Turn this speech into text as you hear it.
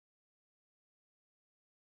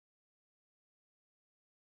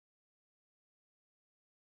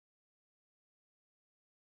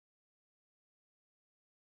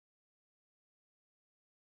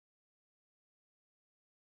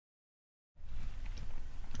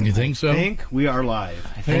You think so? I think we are live.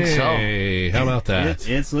 I think so. Hey, how about that?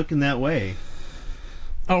 It's looking that way.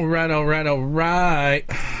 All right.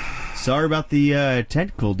 Sorry about the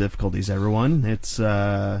technical difficulties, everyone. It's,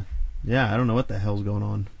 I don't know what the hell's going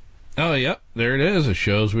on. Oh, yep, there it is. It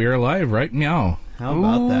shows we are live right now. How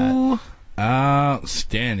about that?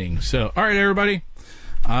 Outstanding. So, all right, everybody.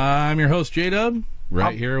 I'm your host, J-Dub,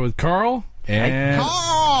 right here with Carl. And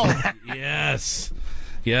Carl!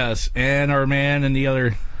 Yes, and our man in the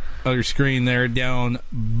other screen there down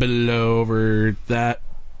below over that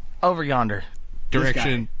Over yonder.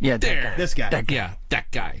 direction. Yeah, there. This guy. Yeah, that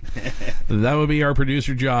guy. That would be our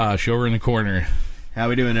producer, Josh, over in the corner. How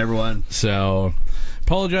we doing, everyone? So,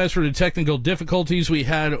 apologize for the technical difficulties we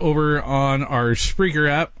had over on our Spreaker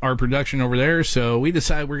app, our production over there. So, we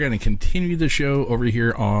decided we're going to continue the show over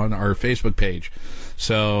here on our Facebook page.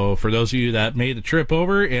 So, for those of you that made the trip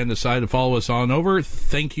over and decided to follow us on over,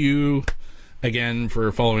 thank you again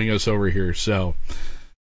for following us over here. So,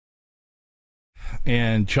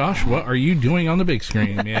 and Josh, what are you doing on the big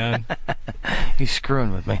screen, man? He's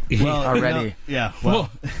screwing with me already. Yeah. Well,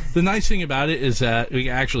 the nice thing about it is that we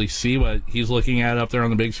can actually see what he's looking at up there on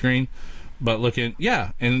the big screen. But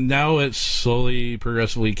and now it's slowly,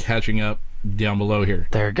 progressively catching up down below here.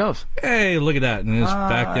 There it goes. Hey, look at that. And it's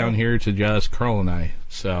back down here to just Carl and I.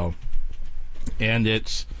 So, and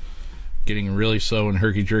it's getting really slow and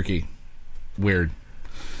herky-jerky. Weird.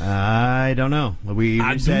 I don't know.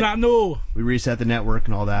 I do not know. We reset the network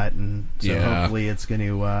and all that, and so Yeah. hopefully it's going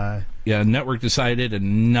to... Network decided to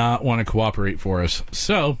not want to cooperate for us.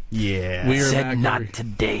 So, yeah. we are Said back not over-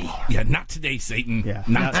 today. Yeah, not today, Satan. Yeah.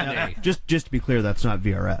 Not Now, today. just to be clear, that's not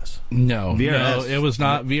VRS. No, VRS. it was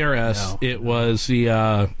not VRS. No. It was it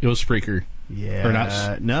was Spreaker Yeah. Or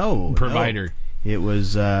not no. provider. No. It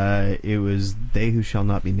was they who shall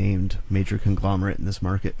not be named, major conglomerate in this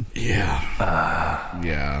market. Yeah.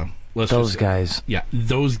 Yeah. Those guys. Yeah,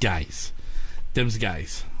 those guys. Them's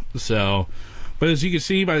guys. So, but as you can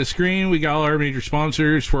see by the screen, we got all our major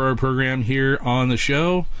sponsors for our program here on the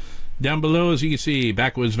show. Down below, as you can see,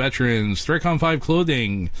 Backwoods Veterans, Threatcon 5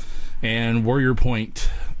 Clothing, and Warrior Point,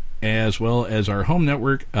 as well as our home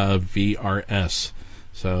network of VRS.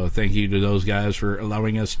 So thank you to those guys for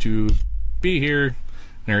allowing us to be here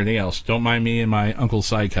and everything else. Don't mind me and my Uncle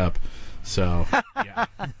Cy Cup. So, yeah.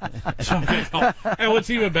 And what's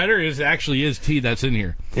even better is it actually is tea that's in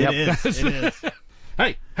here. Yep. It is.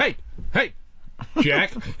 Hey,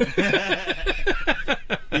 Jack.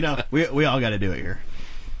 We all got to do it here.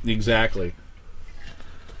 Exactly.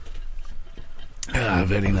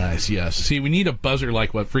 Very nice, yes. See, we need a buzzer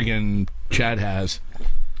like what freaking Chad has.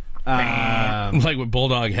 Like what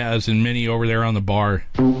Bulldog has and Minnie over there on the bar.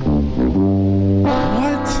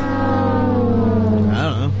 What? I don't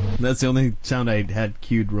know. That's the only sound I had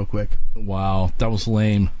queued real quick. Wow, that was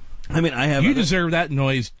lame. I mean, I have... You deserve that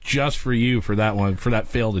noise just for you for that one, for that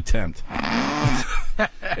failed attempt.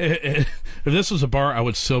 If this was a bar, I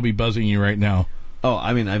would still be buzzing you right now. Oh,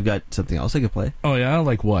 I mean, I've got something else I could play. Oh, yeah?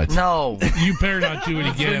 Like what? No. You better not do it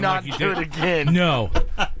again. Do not like you do did. it again. No.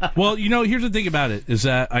 Well, here's the thing about it, is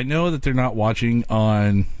that I know that they're not watching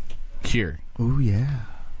on here. Oh, yeah.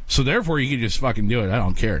 So therefore, you can just fucking do it. I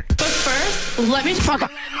don't care. But first, let me fuck.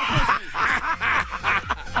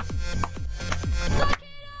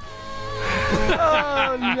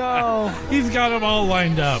 Oh, no. He's got them all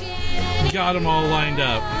lined up.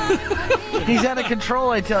 He's out of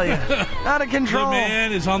control, I tell you. Out of The control.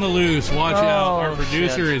 man is on the loose. Watch out. Our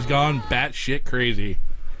producer shit. has gone batshit crazy.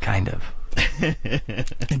 Kind of.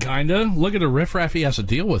 Kinda. Look at the riffraff he has to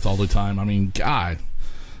deal with all the time. I mean, God.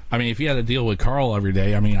 I mean, if he had to deal with Carl every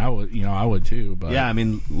day, I mean, I would too. But Yeah, I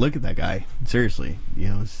mean, look at that guy. Seriously.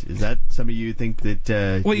 Is that somebody you think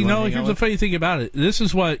that... well, you wanna hang here's out the with? funny thing about it. This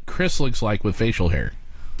is what Chris looks like with facial hair.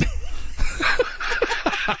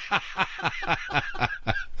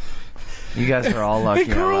 You guys are all lucky.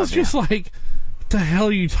 And Carl's I love you. just like, what the hell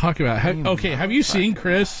are you talking about? Have you seen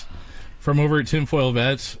Chris from over at Tinfoil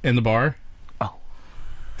Vets in the bar? Oh.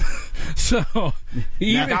 So,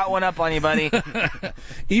 even, Got one up on you, buddy.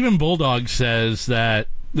 even Bulldog says that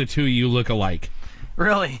the two of you look alike.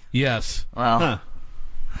 Really? Yes. Well, Huh.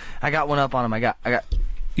 I got one up on him. I got.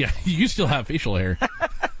 Yeah, you still have facial hair.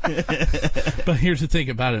 But here's the thing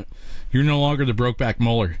about it. You're no longer the Brokeback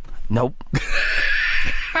Molar. Nope.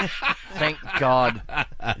 Thank God.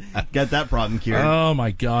 Got that problem cured. Oh,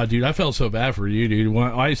 my God, dude. I felt so bad for you, dude. When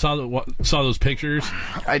I saw those pictures.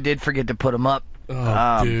 I did forget to put them up.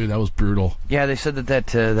 Oh, dude, that was brutal. Yeah, they said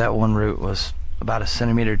that one root was about 1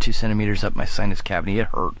 centimeter, 2 centimeters up my sinus cavity. It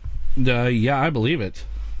hurt. Yeah, I believe it.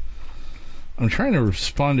 I'm trying to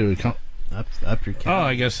respond to it. Up your Oh, cat.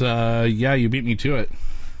 I guess, yeah, you beat me to it.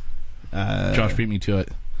 Josh beat me to it.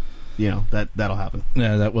 That'll happen.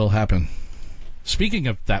 Yeah, that will happen. Speaking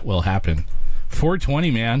of that will happen, 420,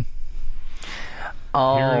 man.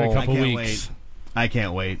 Oh, Here in a couple I can't weeks. I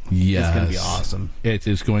can't wait. Yes. It's going to be awesome. It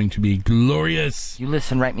is going to be glorious. you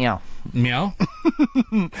listen right meow. Meow?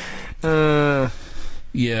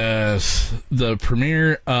 Yes. The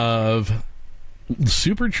premiere of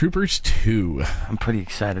Super Troopers 2. I'm pretty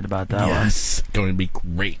excited about that one. Yes. Going to be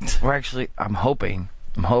great. We're actually, I'm hoping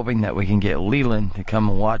that we can get Leland to come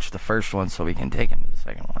and watch the first one so we can take him to the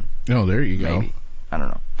second one. Oh, there you go. Maybe. I don't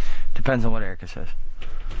know. Depends on what Erica says.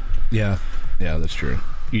 Yeah. Yeah, that's true.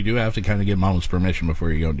 You do have to kind of get Mom's permission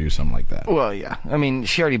before you go do something like that. Well, yeah. I mean,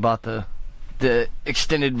 she already bought the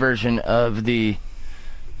extended version of the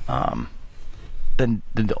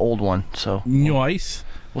old one, so Nice.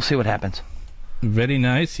 we'll see what happens. Very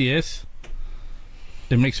nice, yes.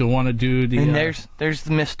 It makes you want to do the... And there's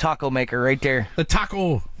the Miss Taco Maker right there. the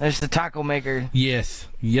taco. There's the Taco Maker. Yes.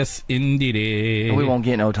 Yes, indeed. We won't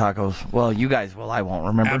get no tacos. Well, you guys will. I won't.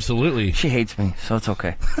 Remember? Absolutely. She hates me, so it's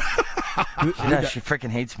okay. She does. She freaking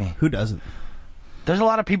hates me. Who doesn't? There's a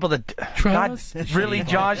lot of people that... Trust God, really,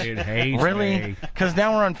 Josh? It hates Really? me. Because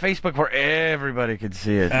now we're on Facebook where everybody could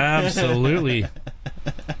see it. Absolutely.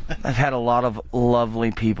 I've had a lot of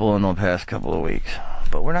lovely people in the past couple of weeks,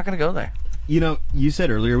 but we're not going to go there. You said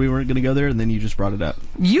earlier we weren't going to go there, and then you just brought it up.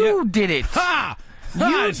 You did it. Ha!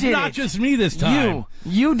 You It's did not it. just me this time.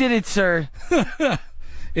 You did it, sir.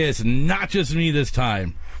 It's not just me this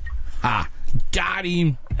time. Ah, got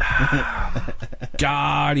him.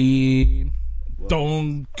 Got him.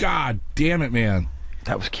 Don't. God damn it, man.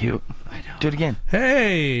 That was cute. I know. Do it again.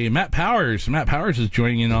 Hey, Matt Powers. Matt Powers is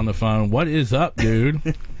joining in on the phone. What is up, dude?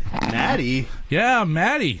 Maddie, Yeah,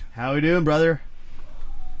 Matty. how we doing, brother?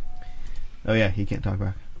 Oh yeah, he can't talk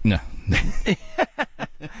back. No.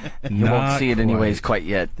 You won't see it anyways quite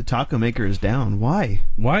yet. The taco maker is down. Why?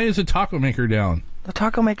 Why is the taco maker down? The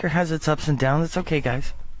Taco Maker has its ups and downs. It's okay,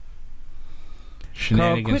 guys.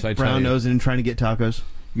 Shenanigans, I Quit tell brown you. nosing and trying to get tacos.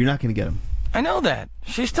 You're not going to get them. I know that.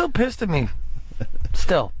 She's still pissed at me.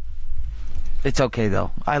 Still. It's okay,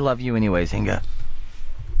 though. I love you anyways, Inga.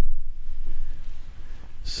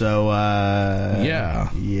 So, Yeah.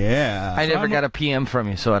 I never I'm- got a PM from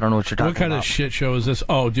you, so I don't know what you're talking What kind about. of shit show is this?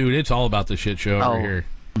 Oh, dude, it's all about the shit show over Oh. here.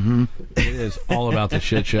 Mm-hmm. It is all about the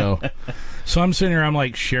shit show. So I'm sitting here, I'm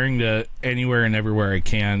like sharing to anywhere and everywhere I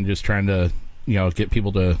can, just trying to, get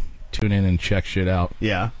people to tune in and check shit out.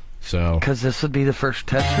 Yeah. So, Because this would be the first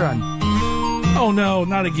test run. oh no,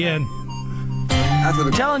 not again.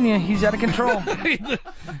 I'm telling you, he's out of control.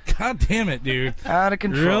 God damn it, dude. Out of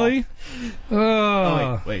control. Really?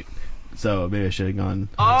 Oh, wait. So maybe I should have gone.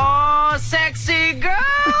 Oh, sexy girl.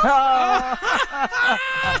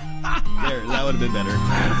 There, that would have been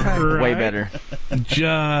better. Way Right? better.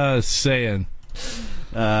 Just saying.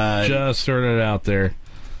 Just throwing it out there.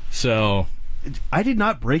 So, I did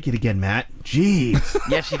not break it again, Matt. Jeez.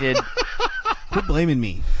 Yes, he did. Quit blaming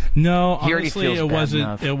me. no, He already honestly, feels it bad wasn't.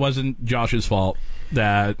 enough. It wasn't Josh's fault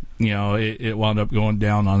that it wound up going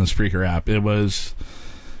down on the Spreaker app. It was,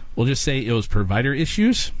 we'll just say, it was provider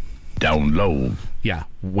issues. Down low. Yeah,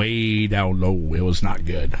 way down low. It was not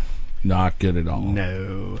good. Not good at all.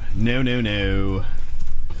 No.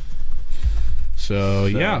 So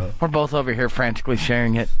yeah. We're both over here frantically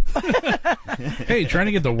sharing it. Hey, trying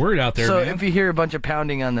to get the word out there, So man. if you hear a bunch of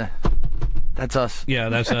pounding on that's us. Yeah,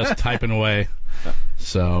 that's us typing away.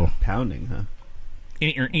 So, Pounding, huh?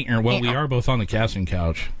 well, we are both on the casting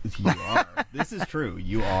couch. You are. This is true.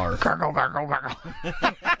 You are. Gargle, gargle, gargle.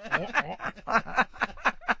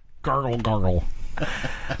 Gargle, gargle.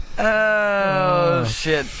 Oh,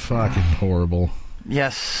 shit. Fucking horrible.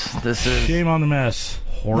 Yes, this is... Shame on the mess.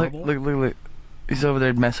 Look, Horrible. look. He's over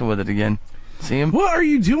there messing with it again. See him? What are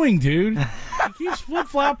you doing, dude? He keeps flip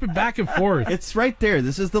flopping back and forth. It's right there.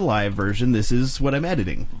 This is the live version. This is what I'm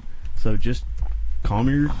editing. So just calm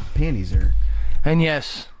your panties there. And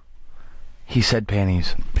yes, he said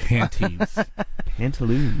panties. Panties.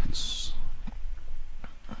 Pantaloons.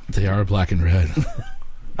 They are black and red.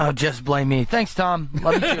 Oh, just blame me. Thanks, Tom.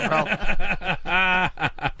 Love you too, bro.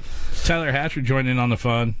 Tyler Hatcher joined in on the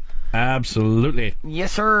fun. Absolutely.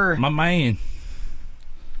 Yes, sir. My man.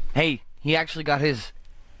 Hey, he actually got his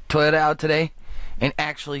Toyota out today and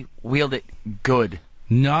actually wheeled it good.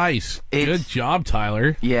 Nice. It's- Good job,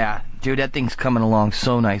 Tyler. Yeah, dude, that thing's coming along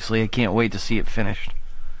so nicely. I can't wait to see it finished.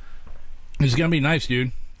 It's going to be nice,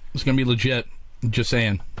 dude. It's going to be legit. Just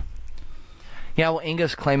saying. Yeah, well,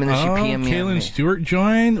 Inga's claiming that she Oh, PM'd me. Kaylin Stewart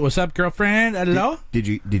joined. What's up, girlfriend? Hello? Did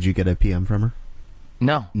you get a PM from her?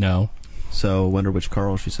 No. No. So wonder which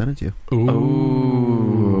Carl she sent it to.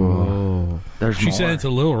 Ooh. Oh. There's She more. sent it to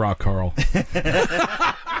Little Rock, Carl.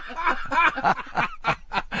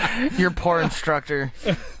 Your poor instructor.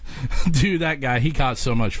 Dude, that guy, he caught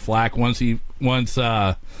so much flack once he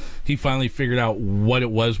finally figured out what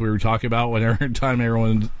it was we were talking about. Whenever time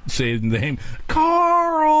everyone said the name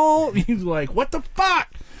Carl, he's like, "What the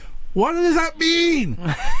fuck? What does that mean?"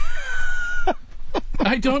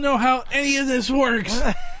 I don't know how any of this works.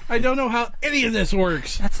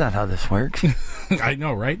 That's not how this works. I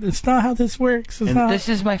know, right? It's not how this works. It's not. This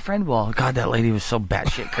is my friend wall. God, that lady was so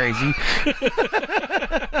batshit crazy.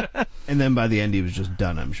 And then by the end, he was just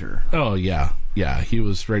done, I'm sure. Oh yeah, he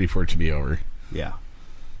was ready for it to be over. Yeah.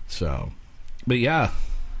 So, but yeah.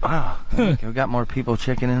 Wow. We got more people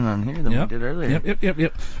checking in on here than we did earlier.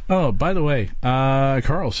 Yep. Oh, by the way,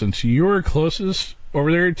 Carl, since you're closest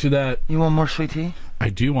over there to that, You want more sweet tea? I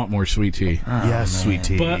do want more sweet tea. Yes, sweet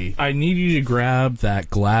tea. But I need you to grab that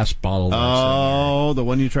glass bottle. That's in there. Oh, the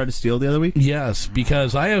one you tried to steal the other week? Yes,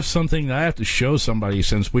 because I have something that I have to show somebody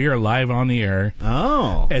since we are live on the air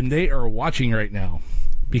Oh. and they are watching right now.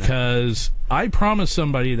 Because I promised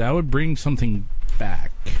somebody that I would bring something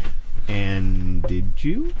back. And did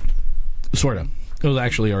you? Sort of. It was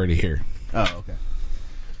actually already here. Oh, okay.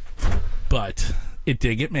 But it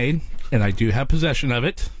did get made, and I do have possession of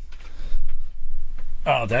it.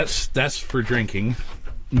 Oh, that's for drinking.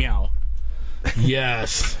 Meow.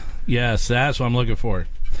 Yes, that's what I'm looking for.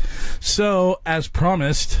 So, as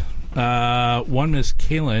promised, one Miss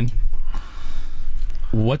Kaylin,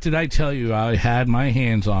 what did I tell you I had my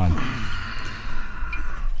hands on?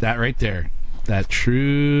 That right there. That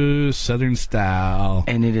true Southern style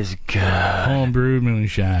And it is good. homebrew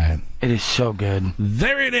moonshine. It is so good.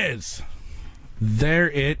 There it is.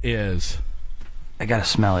 I gotta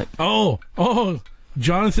smell it. Oh,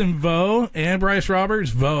 Jonathan Vo and Bryce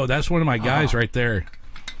Roberts. Vo, that's one of my guys right there.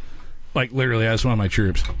 Like, literally, that's one of my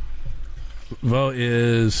troops.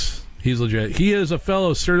 He's legit. He is a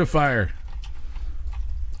fellow certifier.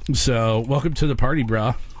 So, welcome to the party,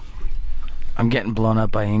 brah. I'm getting blown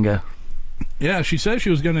up by Inga. Yeah, she said she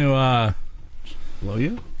was going to, Blow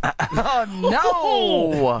you? Oh,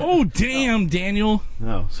 no! Oh, damn, Daniel.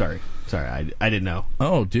 Oh, sorry. I didn't know.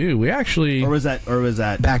 Oh, dude, we actually... Or was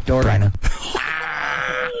that Backdoor Rhino.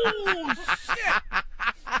 Oh,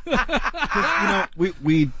 shit.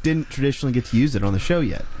 we didn't traditionally get to use it on the show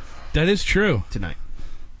yet That is true. tonight.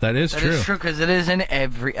 That is That true. is true, because it is in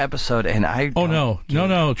every episode, and I... Oh,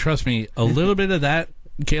 no. Trust me. A little bit of that,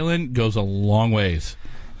 Kaylin, goes a long ways.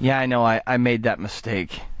 Yeah, I know. I made that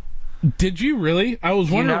mistake. Did you really? I was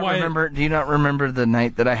wondering why. Do you not remember the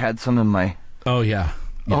night that I had some in my... Oh, yeah.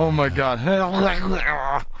 Oh, my God.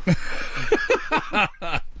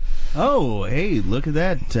 Oh, hey, look at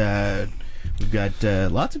that. We've got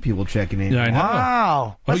lots of people checking in. Yeah, I know.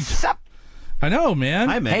 Wow. What's up? I know, man.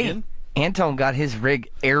 Hi, Megan. Hey, Anton got his rig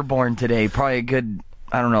airborne today. Probably a good,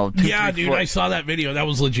 I don't know, 2, yeah, 3 dude, foot. I saw that video. That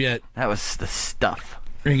was legit. That was the stuff.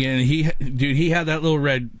 Again, he had that little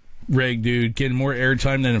red rig, dude, getting more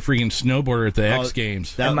airtime than a freaking snowboarder at the X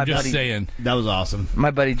Games. that- I'm my just buddy- saying. That was awesome.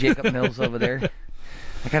 My buddy Jacob Mills over there.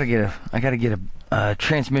 I gotta get a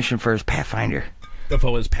transmission for his Pathfinder. If it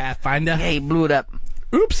was Pathfinder. Yeah, he blew it up.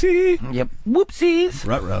 Oopsie. Yep. Whoopsies.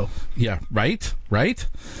 Ruh-roh. Yeah, right?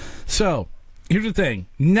 So, here's the thing.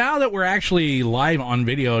 Now that we're actually live on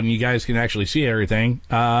video and you guys can actually see everything,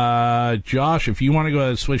 Josh, if you want to go ahead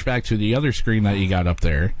and switch back to the other screen that you got up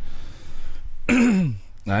there, I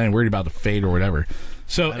ain't worried about the fade or whatever.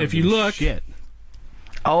 So, I don't if you give a look... shit.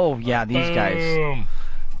 Oh, yeah, these guys. Boom.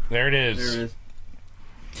 There it is.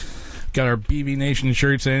 Got our BB Nation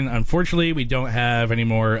shirts in. Unfortunately, we don't have any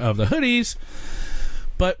more of the hoodies,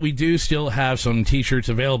 but we do still have some t-shirts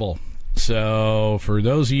available. So for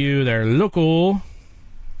those of you that are local,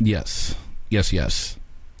 yes,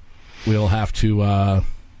 we'll have to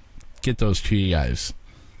get those to you guys.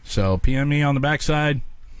 So PM me on the backside,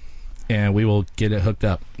 and we will get it hooked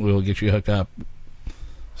up. We will get you hooked up.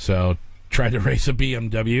 So try to race a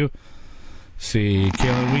BMW. See,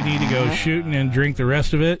 Kaylin, we need to go shooting and drink the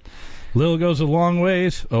rest of it. Lil goes a long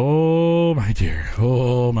ways. Oh, my dear.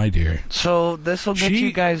 So this will get She-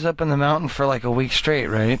 you guys up in the mountain for like a week straight,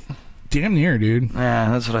 right? Damn near, dude.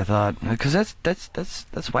 Yeah, that's what I thought. Because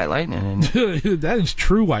that's white lightning. And That is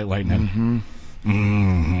true white lightning.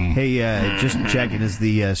 Hey, just checking. Is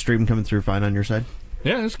the stream coming through fine on your side?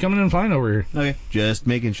 Yeah, it's coming in fine over here. Okay. Just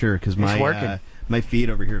making sure, because working. my feed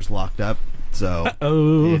over here is locked up. So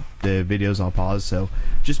Oh. the video's all paused. So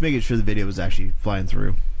just making sure the video was actually flying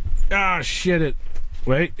through. Ah, shit.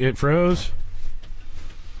 Wait, it froze.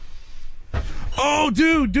 Oh,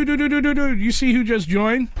 dude. You see who just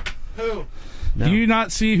joined? No. Do you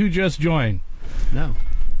not see who just joined? No.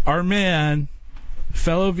 our man,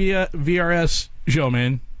 fellow VRS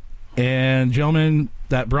gentleman, and gentleman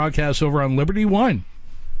that broadcasts over on Liberty One,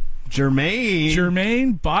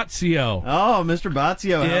 Jermaine Bozzio. Oh, Mr.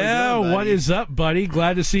 Bozzio. Yeah, what is up, buddy?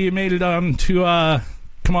 Glad to see you made it on to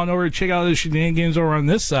come on over and check out the shenanigans over on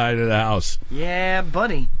this side of the house. Yeah,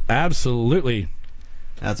 buddy. Absolutely.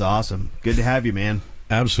 That's awesome. Good to have you, man.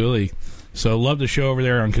 Absolutely. So love the show over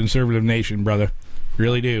there on Conservative Nation, brother.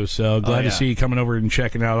 Really do. So glad to see you coming over and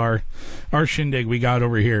checking out our shindig we got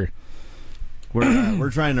over here.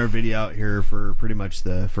 We're trying our video out here for pretty much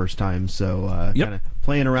the first time, so kind of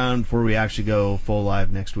playing around before we actually go full live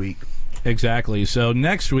next week. Exactly. So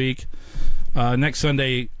next week, next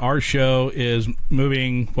Sunday, our show is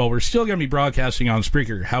moving. Well, we're still going to be broadcasting on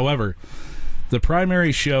Spreaker. However, the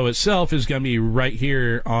primary show itself is going to be right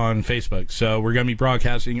here on Facebook. So we're going to be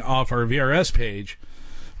broadcasting off our VRS page,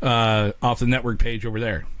 off the network page over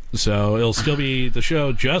there. So it'll still be the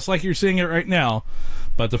show just like you're seeing it right now.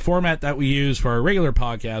 But the format that we use for our regular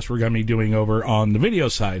podcast, we're going to be doing over on the video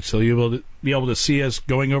side. So you'll be able to see us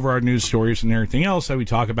going over our news stories and everything else that we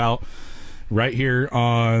talk about right here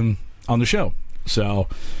on the show. So,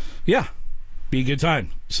 yeah, be a good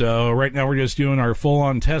time. So right now we're just doing our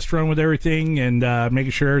full-on test run with everything and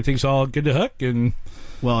making sure everything's all good to hook. And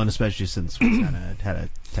especially since we kind of had a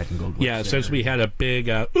technical glitch. Yeah, since we had a big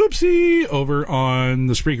oopsie over on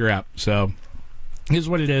the Spreaker app. So here's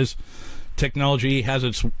what it is. Technology has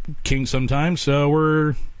its kinks sometimes, so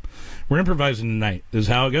we're improvising tonight is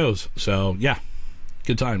how it goes. So yeah,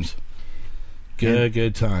 good times.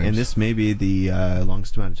 Good times. And this may be the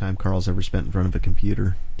longest amount of time Carl's ever spent in front of a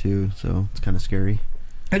computer too, so it's kind of scary.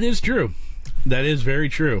 It is true. That is very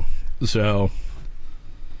true. So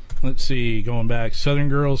let's see, going back, Southern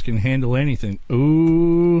girls can handle anything.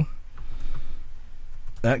 Ooh,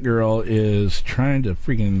 that girl is trying to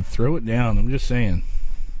freaking throw it down. I'm just saying.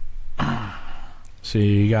 So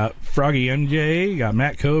you got Froggy MJ, you got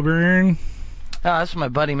Matt Coburn. Oh, that's my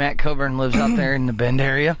buddy Matt Coburn, lives out there in the Bend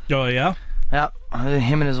area. Oh, yeah? Yep,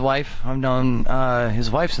 him and his wife. I've known his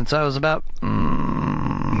wife since I was about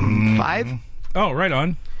 5. Oh, right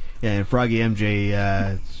on. Yeah, and Froggy MJ,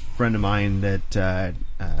 a friend of mine that her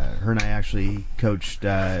and I actually coached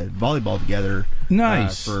volleyball together.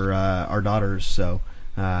 Nice. For our daughters, so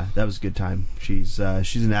that was a good time. She's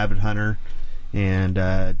an avid hunter. And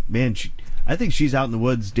man, I think she's out in the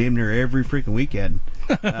woods damn near every freaking weekend.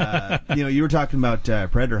 You were talking about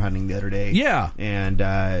predator hunting the other day. Yeah.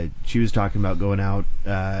 And she was talking about going out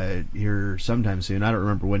here sometime soon. I don't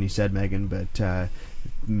remember when you said, Megan, but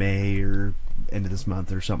May or end of this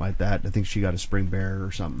month or something like that. I think she got a spring bear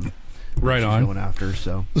or something. Right on. Going after,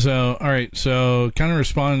 so all right. So kind of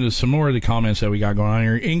responding to some more of the comments that we got going on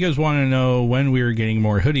here. Inga's wanting to know when we were getting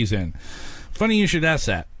more hoodies in. Funny you should ask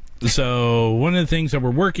that. So one of the things that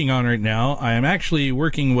we're working on right now, I am actually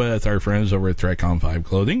working with our friends over at ThreatCon 5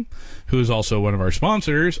 Clothing, who is also one of our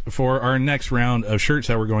sponsors for our next round of shirts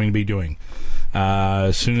that we're going to be doing.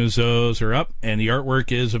 As soon as those are up and the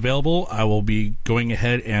artwork is available, I will be going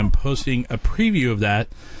ahead and posting a preview of that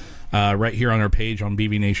right here on our page on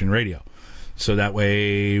BB Nation Radio. So that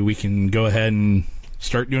way we can go ahead and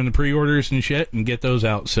start doing the pre-orders and shit and get those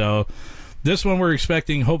out. So this one we're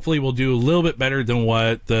expecting hopefully will do a little bit better than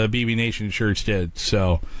what the BB Nation shirts did.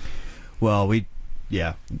 So, well, we're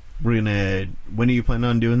gonna. When are you planning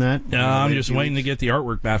on doing that? I'm just waiting to get the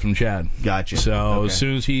artwork back from Chad. Gotcha. So okay. As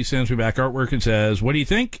soon as he sends me back artwork and says, "What do you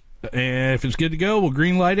think?" And if it's good to go, we'll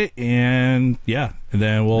green light it, and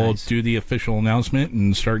then we'll do the official announcement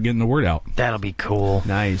and start getting the word out. That'll be cool.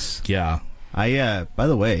 Nice. Yeah. I by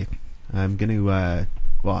the way, I'm gonna.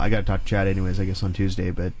 I got to talk to Chad anyways. I guess on Tuesday,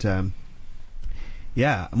 but.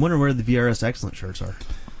 Yeah, I'm wondering where the VRS Excellent shirts are.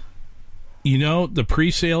 You know, the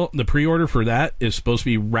pre-order for that is supposed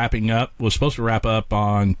to be was supposed to wrap up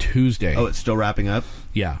on Tuesday. Oh, it's still wrapping up?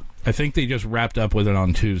 Yeah. I think they just wrapped up with it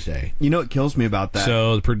on Tuesday. You know what kills me about that?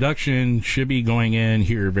 So the production should be going in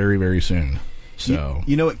here very, very soon. So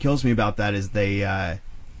you know what kills me about that is they,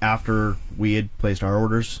 after we had placed our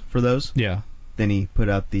orders for those, yeah. Then he put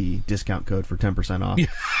out the discount code for 10% off.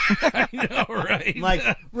 I know, right? Like,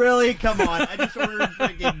 really? Come on. I just ordered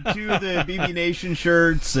freaking 2 of the BB Nation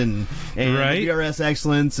shirts and right? VRS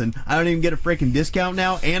Excellence, and I don't even get a freaking discount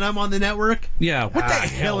now, and I'm on the network? Yeah. What the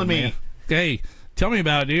hell, killing me? Hey, tell me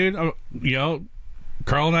about it, dude.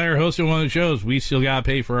 Carl and I are hosting one of the shows. We still got to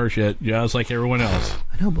pay for our shit, just like everyone else.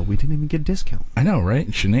 I know, but we didn't even get a discount. I know,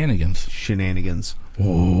 right? Shenanigans. Shenanigans. Oh.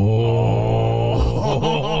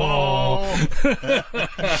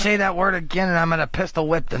 Say that word again, and I'm gonna pistol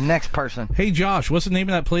whip the next person. Hey, Josh, what's the name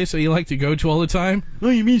of that place that you like to go to all the time? Oh,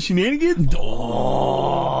 you mean Shenanigans?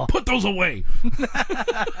 Oh, put those away.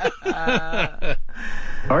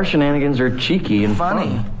 Our shenanigans are cheeky and Funny.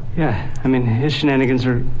 fun. Yeah, I mean, his shenanigans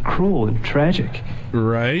are cruel and tragic.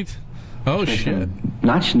 Right? Oh, shit.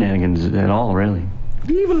 Not shenanigans at all, really.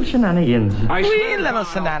 Evil shenanigans. I Wee swear little I'll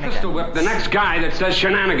shenanigans. pistol whip the next guy that says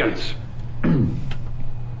shenanigans.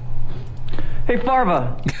 Hey,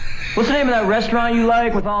 Farva, what's the name of that restaurant you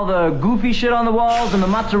like with all the goofy shit on the walls and the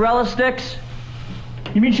mozzarella sticks?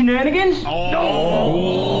 You mean shenanigans?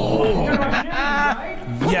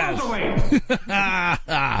 Yes.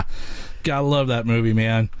 Gotta love that movie,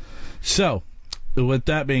 man. So, with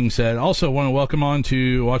that being said, also want to welcome on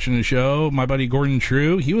to watching the show my buddy Gordon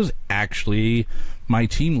True. He was actually my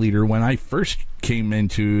team leader when I first came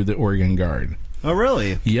into the Oregon Guard. Oh,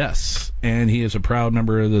 really? Yes, and he is a proud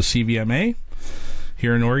member of the CVMA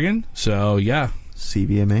here in Oregon. So, yeah,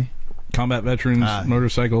 CVMA? Combat Veterans,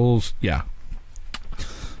 Motorcycles, yeah.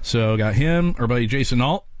 So, got him, our buddy Jason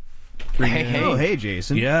Alt. Hey. Oh, hey,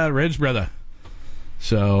 Jason. Yeah, Red's brother.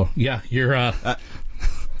 So, yeah, you're,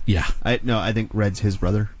 yeah. I think Red's his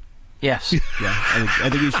brother. Yes. Yeah, I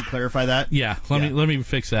think we should clarify that. Yeah, let me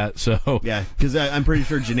fix that. So Yeah, because I'm pretty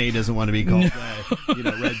sure Janae doesn't want to be called,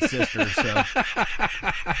 Red's sister. So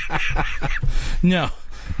no,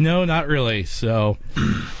 not really. So,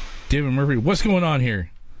 David Murphy, what's going on here?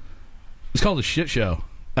 It's called a shit show.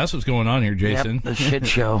 That's what's going on here, Jason. Yep, the shit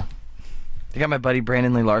show. I got my buddy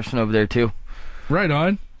Brandon Lee Larson over there too. Right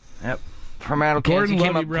on. Yep. From Adel Gordon, Kansas, he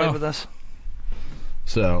came love up you, and played bro. with us.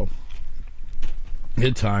 So,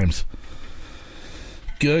 good times.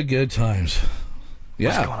 Good times.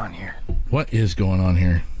 Yeah. What's going on here? What is going on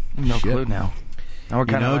here? No Shit. clue now. Now we're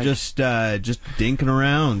kind of like, just dinking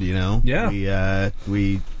around. Yeah.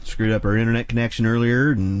 We screwed up our internet connection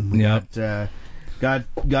earlier, and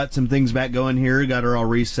got some things back going here. Got her all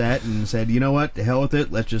reset, and said, you know what, to hell with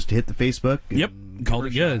it. Let's just hit the Facebook. Yep, and called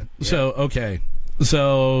it give her a good. shot. So, okay.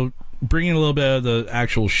 So, bringing a little bit of the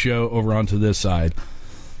actual show over onto this side.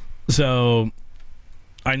 So,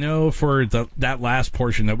 I know for that last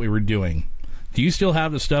portion that we were doing, do you still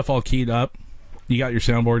have the stuff all keyed up? You got your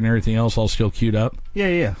soundboard and everything else all still queued up?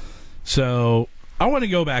 Yeah. So, I want to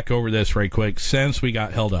go back over this right quick since we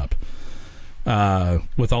got held up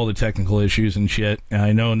with all the technical issues and shit. And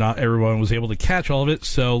I know not everyone was able to catch all of it,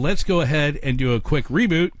 so let's go ahead and do a quick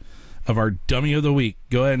reboot of our Dummy of the Week.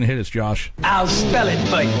 Go ahead and hit us, Josh. I'll spell it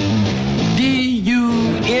for you.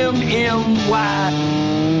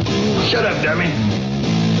 D-U-M-M-Y. Shut up, dummy.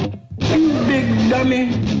 You big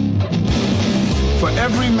dummy. For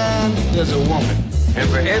every man, there's a woman. And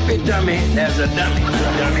for every dummy, there's a dummy.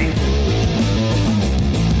 Dummy.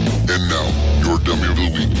 And now, your Dummy of the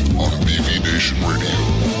Week on BV Nation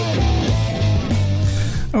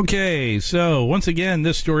Radio. Okay, so once again,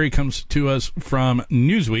 this story comes to us from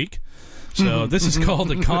Newsweek. So this is called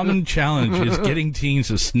The Common Challenge is Getting Teens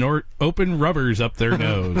to Snort Open Rubbers Up Their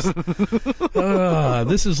Nose.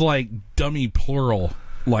 This is like dummy plural,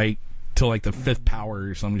 like to like the fifth power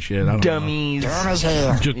or some shit. I don't dummies. know. Dumb as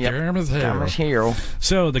hell. Just dumb as hell. Dumb as hell.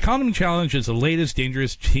 So the Condom Challenge is the latest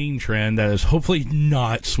dangerous teen trend that is hopefully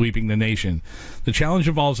not sweeping the nation. The challenge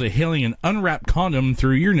involves inhaling an unwrapped condom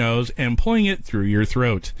through your nose and pulling it through your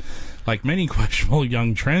throat. Like many questionable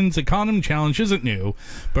young trends, the Condom Challenge isn't new,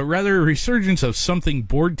 but rather a resurgence of something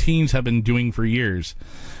bored teens have been doing for years.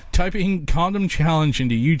 Typing Condom Challenge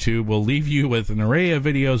into YouTube will leave you with an array of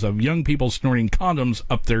videos of young people snorting condoms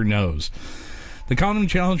up their nose. The Condom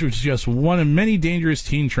Challenge was just one of many dangerous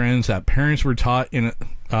teen trends that parents were taught in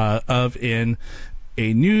a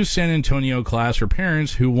new San Antonio class for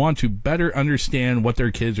parents who want to better understand what their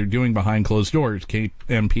kids are doing behind closed doors,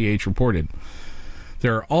 KMPH reported.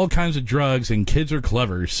 There are all kinds of drugs and kids are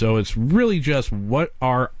clever, so it's really just what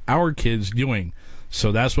are our kids doing.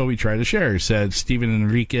 So that's what we try to share, said Stephen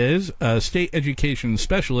Enriquez, a state education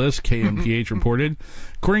specialist, KMPH reported.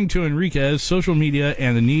 According to Enriquez, social media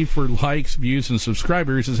and the need for likes, views, and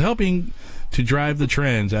subscribers is helping to drive the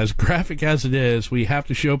trends. As graphic as it is, we have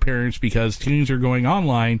to show parents because teens are going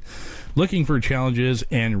online looking for challenges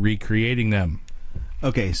and recreating them.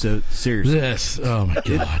 Okay, so seriously, Oh my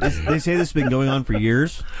god! they say this has been going on for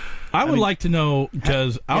years. I would like to know,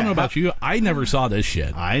 because I don't know about you, I never saw this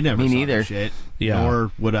shit. I never Me saw neither. that shit. Yeah.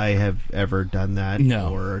 Nor would I have ever done that.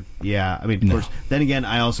 No. Or, yeah, I mean, of course, then again,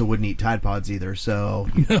 I also wouldn't eat Tide Pods either, so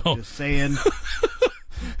No. just saying.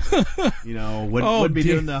 Wouldn't be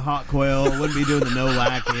dear. doing the hot coil, wouldn't be doing the no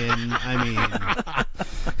lacking. I mean,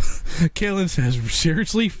 Kaylin says,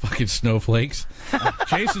 seriously? Fucking snowflakes.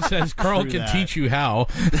 Jason says, Carl True can that. teach you how.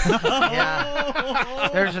 Yeah.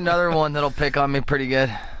 There's another one that'll pick on me pretty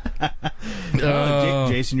good.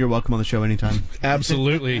 Jason, you're welcome on the show anytime.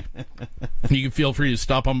 Absolutely. You can feel free to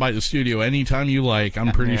stop on by the studio anytime you like.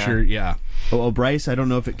 I'm pretty sure, yeah. Well, Bryce, I don't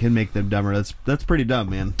know if it can make them dumber. That's pretty dumb,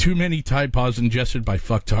 man. Too many Tide Pods ingested by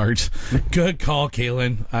fucktards. Good call,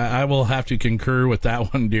 Kaylin. I will have to concur with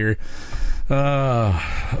that one, dear.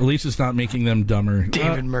 At least it's not making them dumber.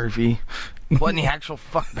 David Murphy. Wasn't the actual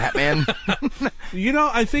fuck Batman? You know,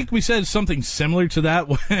 I think we said something similar to that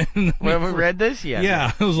when we read this?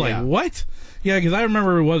 Yeah, I was like, Yeah. what? Yeah, because I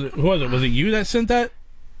remember, who was it? Was it you that sent that?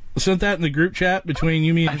 Sent that in the group chat between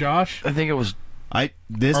you, me, and Josh? I think it was...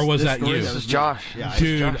 Or was that story you? This was Josh. Yeah,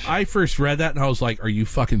 Dude, Josh. I first read that and I was like, are you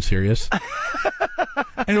fucking serious?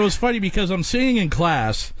 And it was funny because I'm sitting in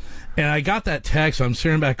class and I got that text. I'm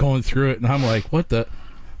sitting back going through it and I'm like, what the?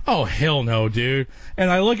 Oh, hell no, dude.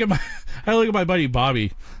 And I look at my buddy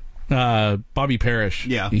Bobby, Bobby Parrish.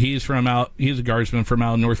 Yeah. He's a guardsman from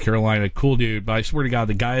out in North Carolina. Cool dude. But I swear to God,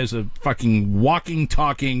 the guy is a fucking walking,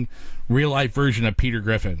 talking, real life version of Peter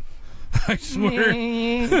Griffin. I swear.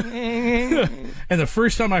 And the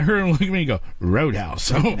first time I heard him look at me, go,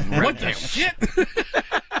 Roadhouse. Oh, what the shit?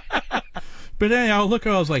 But then I look,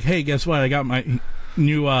 I was like, hey, guess what? I got my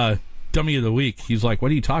new Dummy of the Week. He's like,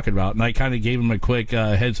 what are you talking about? And I kind of gave him a quick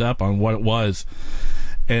heads up on what it was.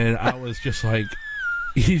 And I was just like,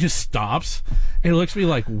 he just stops and he looks at me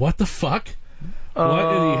like, what the fuck?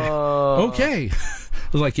 Okay. I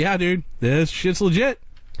was like, yeah, dude, this shit's legit.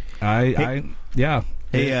 Yeah.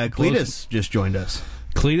 Hey, Cletus just joined us.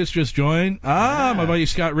 Cletus just joined. My buddy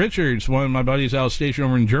Scott Richards, one of my buddies out stationed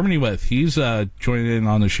over in Germany with. He's joining in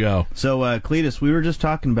on the show. So, Cletus, we were just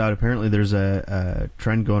talking about, apparently there's a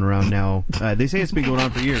trend going around now. They say it's been going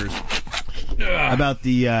on for years. About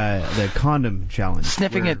the condom challenge.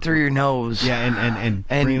 Sniffing it through your nose. Yeah, and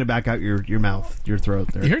bringing it back out your mouth, your throat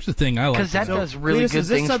there. Here's the thing I like. Because that does really Cletus, good is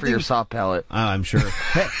this things for your something- soft palate. I'm sure.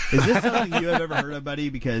 Hey, is this something you have ever heard of, buddy?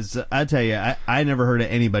 Because I tell you, I never heard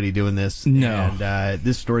of anybody doing this. No. And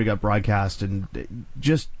this story got broadcast and it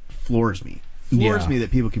just floors me. Floors Yeah. me that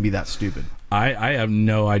people can be that stupid. I have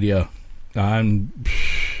no idea. I'm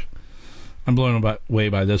blown away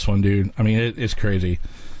by this one, dude. I mean, it's crazy.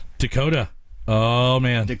 Dakota. Oh,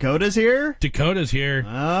 man. Dakota's here? Dakota's here.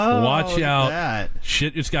 Oh, watch look at out. that.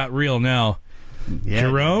 Shit just got real now. Yeah.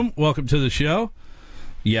 Jerome, welcome to the show.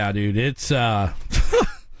 Yeah, dude, it's that,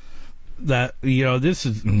 this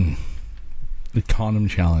is the condom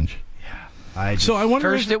challenge. I wonder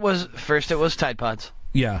First it was Tide Pods.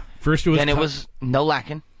 yeah, first it was Then it was no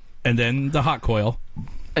lacking. and then the hot coil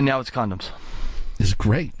And now it's condoms. is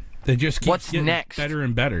great. They just keep What's getting next? better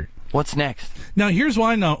and better. What's next? Now, here's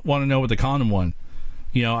why I want to know with the condom one.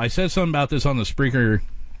 You know, I said something about this on the Spreaker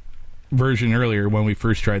version earlier when we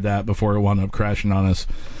first tried that before it wound up crashing on us.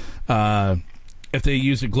 If they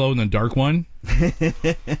use a glow-in-the-dark one.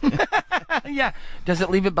 Yeah. Does it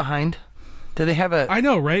leave it behind? Do they have a... I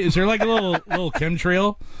know, right? Is there like a little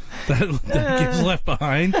chemtrail that gets left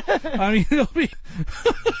behind? I mean, it'll be...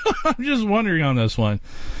 I'm just wondering on this one.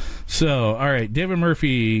 So, all right, David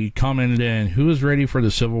Murphy commented in, who is ready for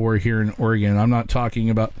the Civil War here in Oregon? I'm not talking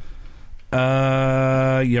about...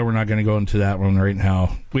 we're not going to go into that one right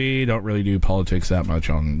now. We don't really do politics that much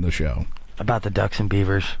on the show. About the ducks and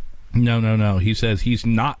beavers. No. He says he's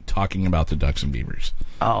not talking about the ducks and beavers.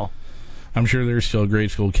 Oh. I'm sure there's still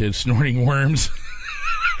grade school kids snorting worms.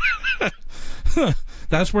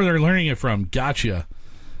 That's where they're learning it from. Gotcha.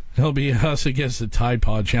 It'll be us against the Tide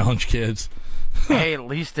Pod Challenge kids. Hey, at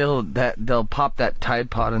least they'll pop that Tide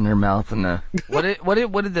Pod in their mouth and what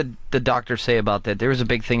did the doctor say about that? There was a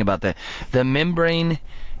big thing about that. The membrane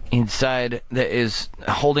inside that is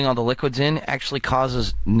holding all the liquids in actually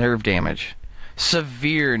causes nerve damage,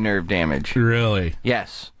 severe nerve damage. Really?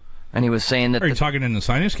 Yes, and he was saying that. Are you talking in the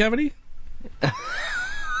sinus cavity?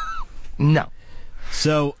 No.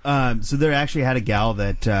 So there actually had a gal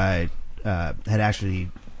that had actually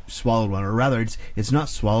swallowed one, or rather, it's not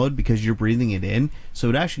swallowed because you're breathing it in, so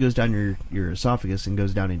it actually goes down your esophagus and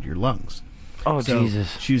goes down into your lungs. Oh, So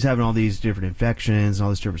Jesus. she was having all these different infections and all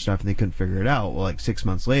this different stuff, and they couldn't figure it out. Well, like 6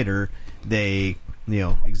 months later, they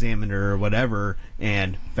examined her or whatever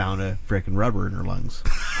and found a frickin' rubber in her lungs.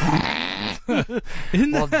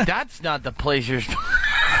 Well, that's not the place you're...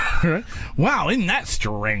 Wow, isn't that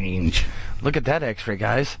strange? Look at that X-ray,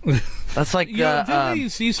 guys. That's like Didn't they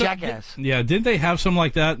see some, Jackass. Yeah, didn't they have something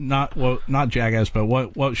like that? Not Jackass, but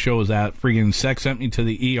what show was that? Freaking Sex Sent Me to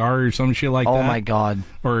the ER or some shit like that? Oh my God.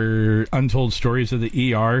 Or Untold Stories of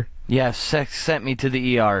the ER? Yes, Sex Sent Me to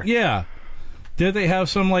the ER. Yeah. Did they have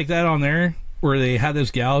something like that on there where they had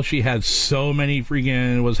this gal? She had so many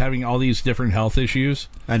was having all these different health issues.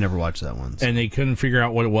 I never watched that one. And they couldn't figure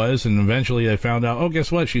out what it was, and eventually they found out, oh,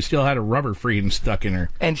 guess what? She still had a rubber freaking stuck in her.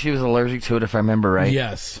 And she was allergic to it, if I remember right.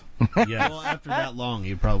 Yes. Yes. Well, after that long,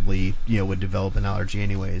 you probably would develop an allergy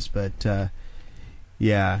anyways. But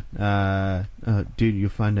dude, you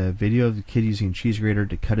find a video of the kid using a cheese grater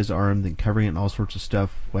to cut his arm, then covering it in all sorts of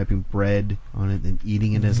stuff, wiping bread on it, then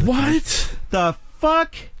eating it as a What the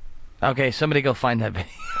fuck? Okay, somebody go find that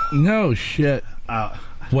video. No shit.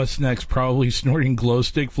 What's next? Probably snorting glow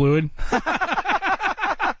stick fluid.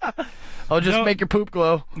 Oh, just make your poop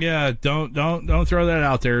glow. Yeah, don't throw that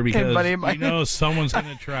out there because Anybody you know someone's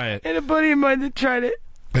gonna try it. And a buddy of mine that tried it.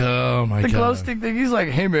 Oh my god. The glow stick thing. He's like,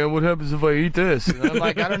 "Hey man, what happens if I eat this?" And I'm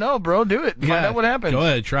like, "I don't know, bro. Do it. Find out what happens." Go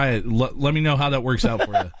ahead, try it. Let me know how that works out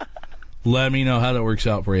for you. Let me know how that works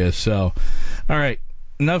out for you. So, all right.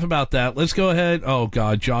 Enough about that. Let's go ahead. Oh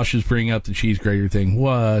God, Josh is bringing up the cheese grater thing.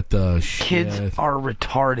 What the shit? Kids are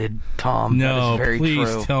retarded, Tom. No, that is very please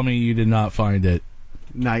true. tell me you did not find it.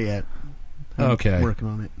 Not yet. Okay. Working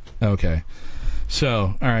on it. Okay.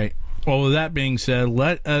 So, all right. Well, with that being said,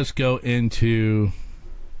 let us go into...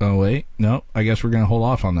 Oh, wait. No, I guess we're going to hold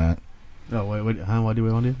off on that. Oh, wait. What do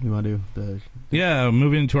we want to do? We want to do the... Yeah,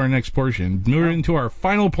 move into our next portion. Move into our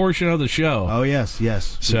final portion of the show. Oh, yes.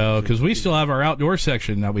 So, because we still have our outdoor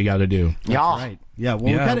section that we got to do. Yeah. Right. Yeah,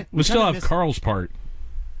 well, we still have Carl's part.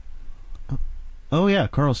 Oh, yeah,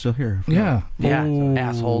 Carl's still here. Yeah. Yeah, Oh.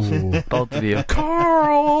 assholes. Both of you.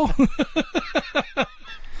 Carl!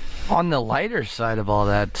 On the lighter side of all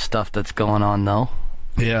that stuff that's going on, though.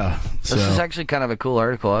 Yeah. This is actually kind of a cool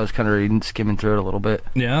article. I was kind of skimming through it a little bit.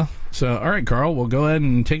 Yeah. So, all right, Carl, we'll go ahead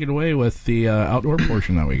and take it away with the outdoor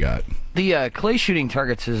portion that we got. The clay shooting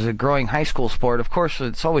targets is a growing high school sport. Of course,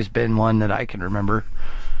 it's always been one that I can remember.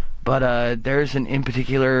 But there's an in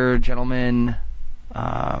particular gentleman,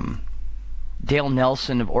 Dale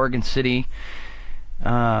Nelson of Oregon City.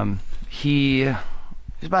 He's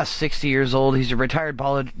about 60 years old. He's a retired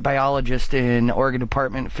biologist in Oregon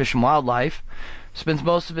Department of Fish and Wildlife. Spends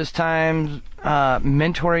most of his time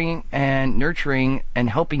mentoring and nurturing and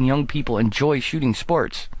helping young people enjoy shooting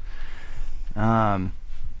sports. I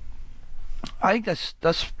think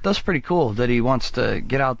that's pretty cool that he wants to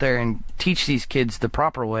get out there and teach these kids the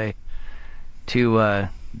proper way to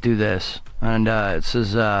do this. And it says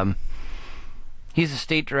he's a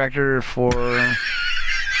state director for...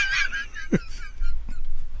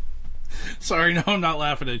 Sorry, no, I'm not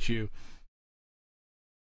laughing at you.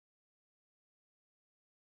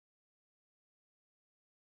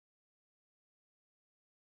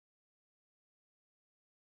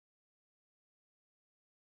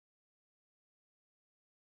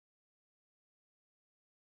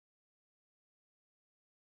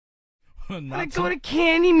 I go to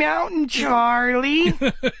Candy Mountain, Charlie.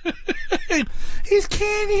 He's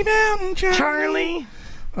Candy Mountain, Charlie.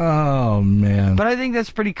 Oh, man. But I think that's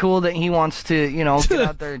pretty cool that he wants to, get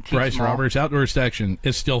out there and teach Bryce them all. Roberts, outdoor section.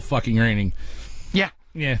 It's still fucking raining. Yeah.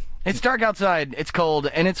 Yeah. It's dark outside, it's cold,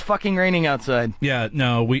 and it's fucking raining outside. Yeah,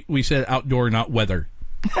 no, we said outdoor, not weather.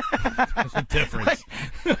 There's a difference.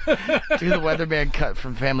 Do the weatherman cut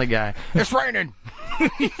from Family Guy. It's raining.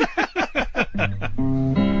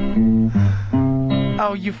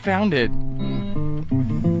 Oh, you found it.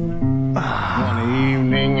 One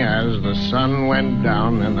evening as the sun went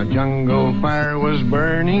down and the jungle fire was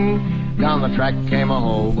burning, down the track came a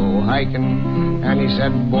hobo hiking, and he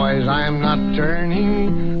said, "Boys, I'm not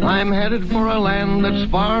turning. I'm headed for a land that's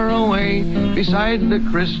far away, beside the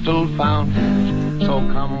crystal fountain. So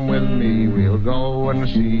come with me, we'll go and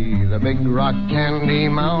see the big rock candy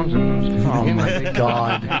mountains." Oh my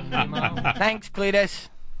God. Thanks, Cletus.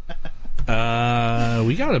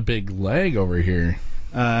 We got a big leg over here.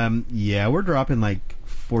 Yeah, we're dropping like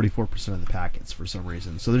 44% of the packets for some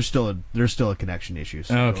reason. So there's still a connection issue.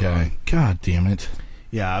 Okay. God damn it.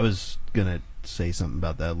 Yeah, I was gonna say something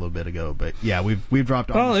about that a little bit ago, but yeah, we've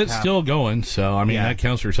dropped. Well, it's still going, so I mean that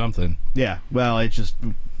counts for something. Yeah. Well, it's just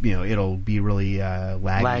it'll be really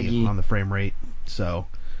laggy on the frame rate. So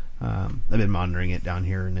I've been monitoring it down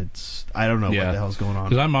here, and I don't know what the hell's going on.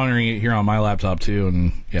 Because I'm monitoring it here on my laptop too,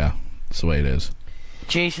 and yeah, that's the way it is.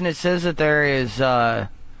 Jason, it says that there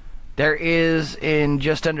is in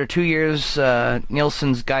just under 2 years,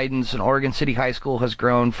 Nielsen's guidance in Oregon City High School has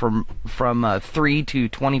grown from 3 to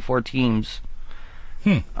 24 teams.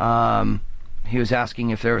 He was asking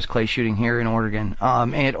if there was clay shooting here in Oregon.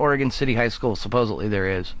 At Oregon City High School, supposedly there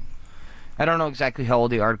is. I don't know exactly how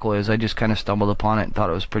old the article is. I just kind of stumbled upon it and thought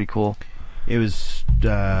it was pretty cool. It was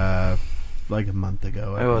like a month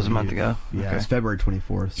ago. It was a month ago. Yeah, Okay. It's February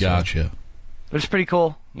 24th. So. Gotcha. But it's pretty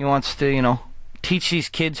cool. He wants to, teach these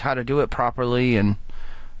kids how to do it properly and,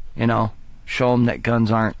 show them that guns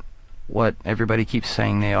aren't what everybody keeps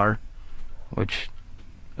saying they are, which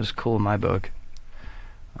is cool in my book.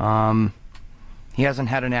 He hasn't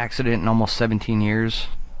had an accident in almost 17 years.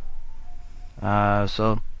 I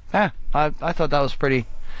thought that was pretty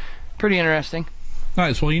interesting.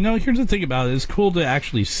 Nice. Well, here's the thing about it. It's cool to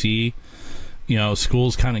actually see,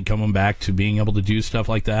 schools kind of coming back to being able to do stuff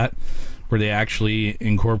like that, where they actually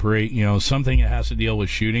incorporate, something that has to deal with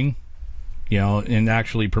shooting, and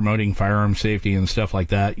actually promoting firearm safety and stuff like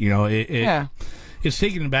that. It's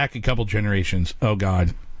taken back a couple generations. Oh,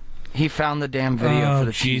 God. He found the damn video for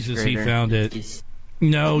the Jesus, cheese grater. He found it.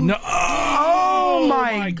 No. Oh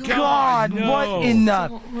my God. No. What in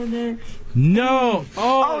the... No.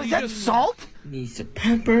 Oh, is that salt? Needs some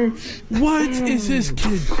pepper. What is this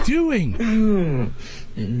kid doing?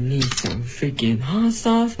 It needs some freaking hot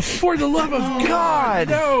sauce. For the love of God.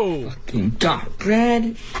 No. Fucking dark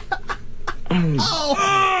bread.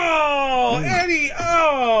 Oh, Eddie.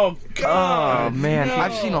 Oh, God. Oh, man.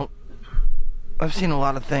 No. I've seen a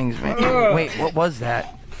lot of things, man. Wait, what was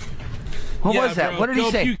that? What was that? Bro, what did he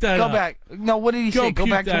say? Go back. No, what did he say? Go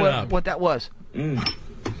back to what that was.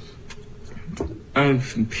 I'm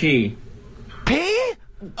from pee. Pee?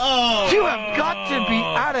 Oh. You have got to be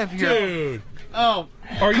out of your... Dude. Oh.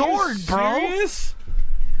 Are gourd, you bro. serious?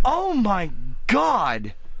 Oh, my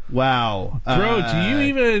God. Wow. Bro, do you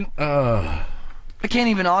even... I can't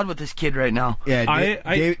even odd with this kid right now.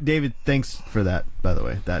 Yeah, David, thanks for that, by the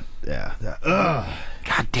way. God,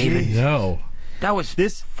 David. No. That was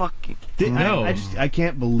this fucking... No. I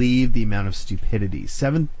can't believe the amount of stupidity.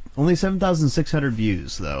 Only 7,600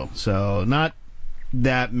 views, though. So, not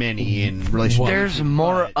that many in relation to... There's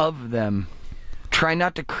more of them. Try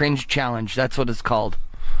not to cringe challenge. That's what it's called.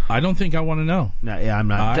 I don't think I want to know. No, yeah, I'm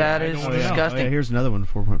not. That is disgusting. Oh, yeah, here's another one,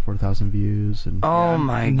 4.4 thousand views. And, my God.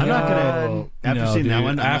 I'm not going to... After seeing that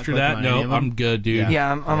one... After that, no, I'm good, dude.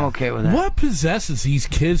 Yeah, I'm okay with that. What possesses these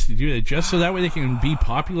kids to do that just so that way they can be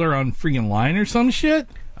popular on freaking line or some shit?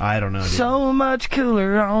 I don't know, dude. So much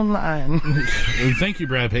cooler online. Thank you,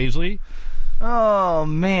 Brad Paisley. Oh,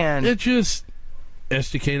 man. It just...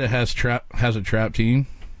 Estacada has a trap team.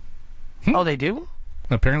 Oh, they do?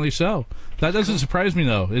 Apparently so. That doesn't surprise me,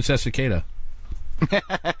 though. It's Estacada.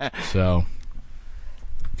 So...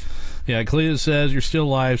 Yeah, Clea says you're still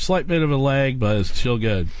alive. Slight bit of a lag, but it's still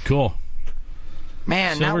good. Cool.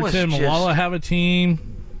 Man, Silverton, that was Malala have a team.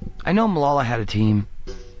 I know Malala had a team.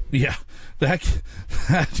 Yeah, that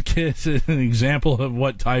kid's an example of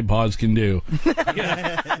what Tide Pods can do.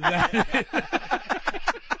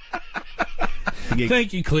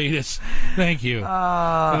 Thank you, Cletus. Thank you.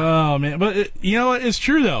 Oh, man. But you know what? It's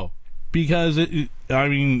true, though. Because, you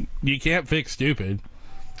can't fix stupid.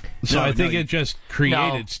 So I think it just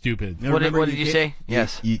created stupid. What did you say?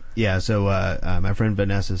 Yes. Yeah, so my friend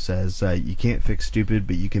Vanessa says you can't fix stupid,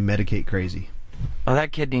 but you can medicate crazy. Oh,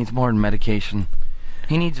 that kid needs more than medication.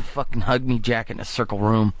 He needs a fucking hug me jacket in a circle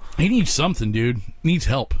room. He needs something, dude. Needs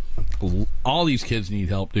help. All these kids need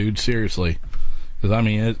help, dude. Seriously.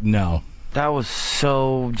 Because, no. That was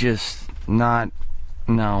so just not...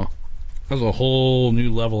 No. That was a whole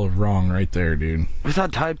new level of wrong right there, dude. We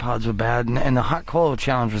thought Tide Pods were bad, and the hot coil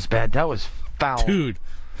challenge was bad. That was foul. Dude,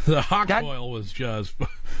 the hot coil was just...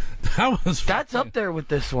 That's up there with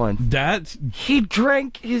this one. He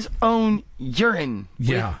drank his own urine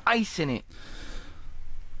with ice in it.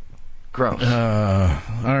 Gross.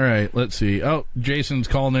 All right, let's see. Oh, Jason's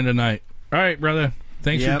calling in tonight. All right, brother.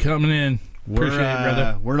 Thanks for coming in. Appreciate it,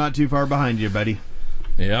 brother. We're not too far behind you, buddy.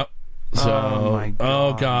 Yep. So, oh, my God.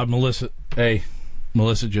 Oh, God, Melissa. Hey,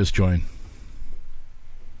 Melissa just joined.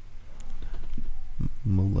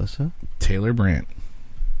 Melissa? Taylor Brandt.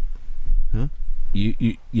 Huh?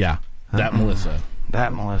 Yeah. That Melissa.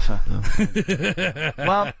 That Melissa. Oh.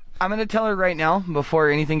 Well, I'm going to tell her right now, before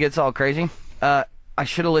anything gets all crazy, I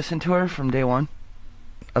should have listened to her from day one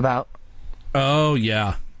about... Oh,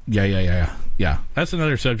 yeah. Yeah. That's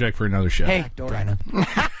another subject for another show. Hey,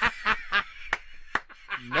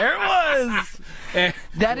 there it was.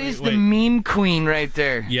 That is the meme queen right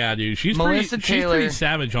there. Yeah, dude. She's Melissa Taylor. She's pretty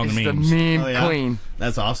savage on the memes. The meme queen.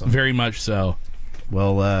 That's awesome. Very much so.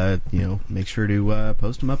 Well, make sure to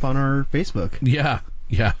post them up on our Facebook. Yeah.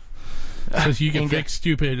 Because you can fix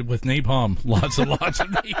stupid with napalm. Lots and lots of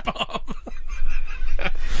napalm.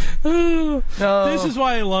 No. This is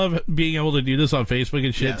why I love being able to do this on Facebook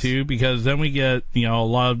and shit too, because then we get a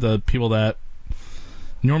lot of the people that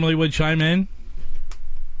normally would chime in.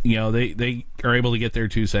 They are able to get their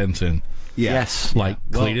 2 cents in. Yeah. Yes. Like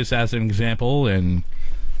Cletus as an example, and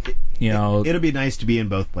it'll be nice to be in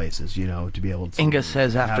both places, to be able to. Inga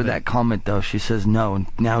says after that comment, though, she says, no,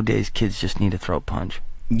 nowadays kids just need a throat punch.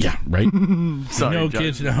 Yeah, right? Sorry,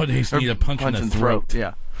 kids nowadays need a punch in the throat.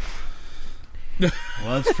 Yeah. Well,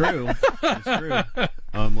 that's true. That's true.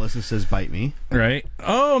 Melissa says, bite me. Right.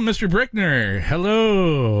 Oh, Mr. Brickner.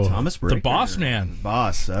 Hello. Thomas Brickner. The boss man.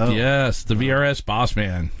 Boss. Oh. Yes, the VRS boss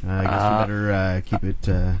man. I guess we better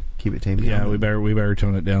keep it tamed down. Yeah, we better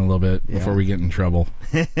tone it down a little bit before we get in trouble.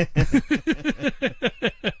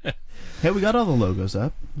 Hey, we got all the logos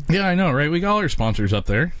up. Yeah, I know, right? We got all our sponsors up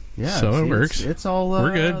there. Yeah. So it works. It's all...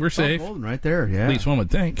 we're good. We're safe. Right there, yeah. At least one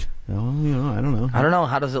would think. Well, I don't know. I don't know.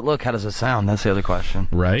 How does it look? How does it sound? That's the other question.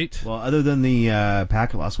 Right. Well, other than the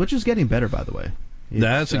packet loss, which is getting better, by the way.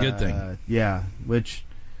 That's a good thing. Yeah, which,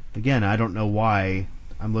 again, I don't know why.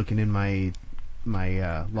 I'm looking in my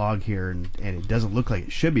log here, and it doesn't look like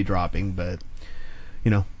it should be dropping, but,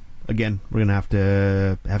 again, we're gonna have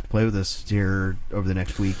to play with this here over the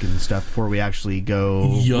next week and stuff before we actually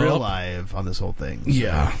go real live on this whole thing.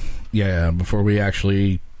 So. Yeah. Before we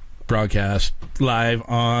actually broadcast live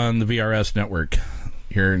on the VRS network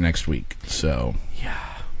here next week. So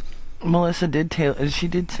yeah, Melissa did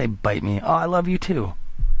say bite me. Oh, I love you too.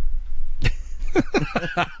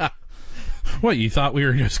 What, you thought we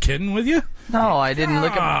were just kidding with you? No, I didn't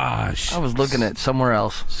look at. I was looking at somewhere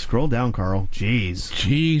else. Scroll down, Carl.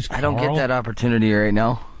 Jeez, I don't get that opportunity right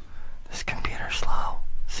now. This computer's slow.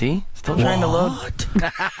 See? Still trying to load.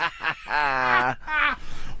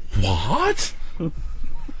 What?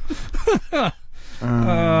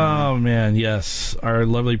 Oh man, yes. Our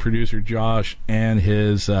lovely producer Josh and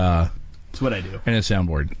his that's what I do. And his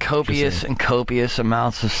soundboard. Copious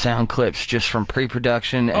amounts of sound clips just from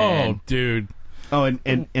pre-production and dude. Oh,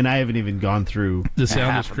 and I haven't even gone through. The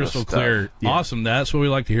sound is crystal clear. Yeah. Awesome. That's what we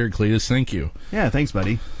like to hear, Cletus. Thank you. Yeah, thanks,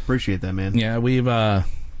 buddy. Appreciate that, man. Yeah, we've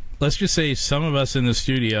let's just say some of us in the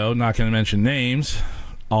studio, not going to mention names,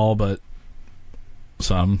 all but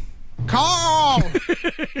some. Carl!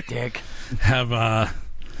 Dick. Have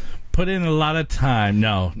put in a lot of time.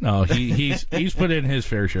 No, he's put in his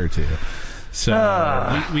fair share too. So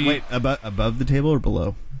wait, above the table or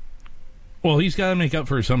below? Well, he's got to make up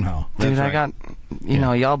for it somehow. Dude, I got,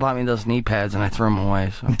 y'all bought me those knee pads and I threw them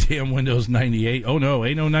away. So. Damn Windows 98. Oh no,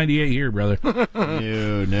 ain't no 98 here, brother.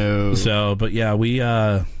 No. So, but yeah, we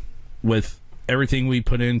with everything we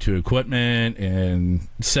put into equipment and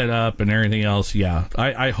setup and everything else, yeah,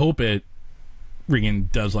 I hope it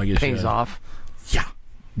friggin' does like it pays off.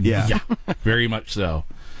 Yeah. Very much so.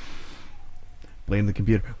 Blame the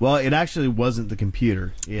computer. Well, it actually wasn't the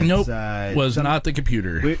computer. It's, nope, was not the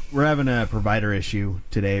computer. We're having a provider issue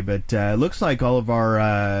today, but it looks like all of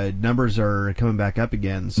our numbers are coming back up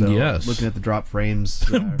again. So yes. Looking at the drop frames,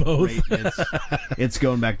 both, rate, it's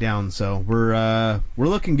going back down. So we're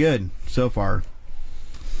looking good so far.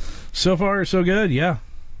 So far, so good. Yeah.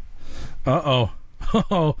 Oh.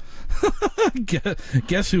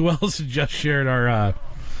 Guess who else just shared our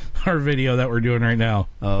video that we're doing right now?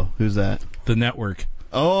 Oh, who's that? The network.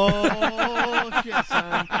 Oh, shit,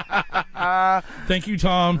 son. Thank you,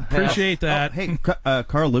 Tom. Appreciate that. Oh, hey,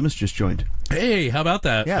 Carl Loomis just joined. Hey, how about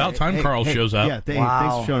that? Yeah, about time Carl shows up. Yeah,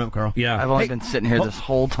 thanks for showing up, Carl. Yeah. I've only been sitting here this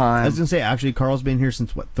whole time. I was going to say, actually, Carl's been here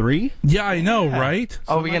since, 3? Yeah, I know, right?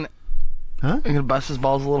 Oh, we going to bust his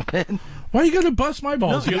balls a little bit? Why are you going to bust my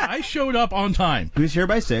balls? No. I showed up on time. He was here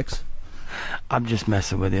by 6. I'm just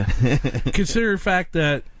messing with you. Consider the fact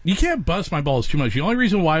that you can't bust my balls too much. The only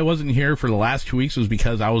reason why I wasn't here for the last 2 weeks was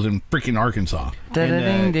because I was in freaking Arkansas.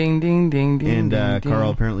 And, ding.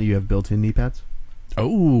 Carl, apparently you have built-in knee pads?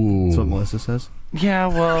 Oh. That's what Melissa says. Yeah,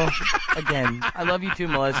 well, again, I love you too,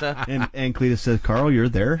 Melissa. And Cletus says, Carl, you're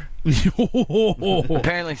there?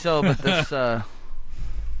 Apparently so, but this...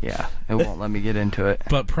 yeah, it won't let me get into it.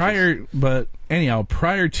 But prior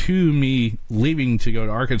to me leaving to go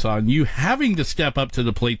to Arkansas and you having to step up to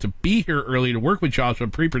the plate to be here early to work with Josh on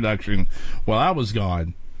pre-production while I was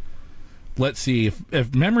gone, let's see,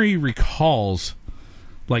 if memory recalls,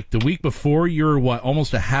 like the week before you were,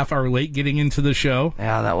 almost a half hour late getting into the show?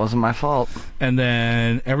 Yeah, that wasn't my fault. And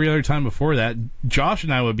then every other time before that, Josh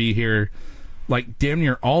and I would be here like damn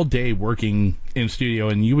near all day working in studio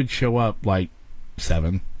and you would show up like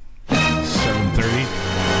 7:30.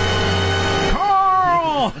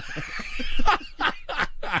 Carl!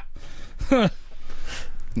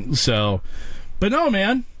 So, but no,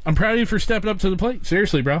 man, I'm proud of you for stepping up to the plate.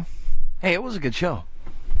 Seriously, bro. Hey, it was a good show.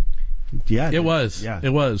 Yeah, it was. Yeah,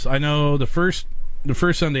 it was. I know the first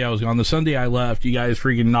Sunday I was gone. The Sunday I left, you guys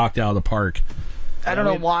freaking knocked out of the park. I don't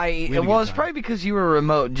know why. It was probably because you were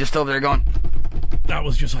remote, just over there going. That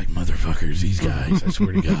was just like motherfuckers. These guys. I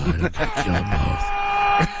swear to God, I'm gonna kill them both.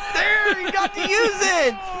 forgot to use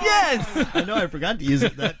it. Yes. I know I forgot to use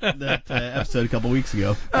it that episode a couple weeks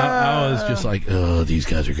ago. I was just like, oh, these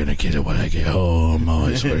guys are gonna get it when I get home. Oh,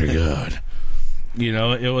 I swear to God. You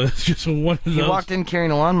know, it was just one of those. He walked in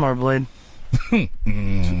carrying a lawnmower blade.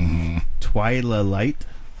 Twyla Light.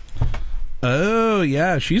 Oh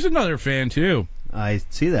yeah, she's another fan too. I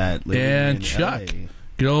see that. And Chuck. LA.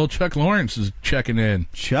 Good old Chuck Lawrence is checking in.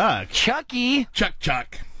 Chucky.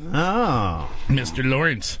 Chuck. Oh, Mr.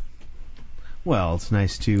 Lawrence. well, it's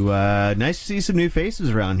nice to see some new faces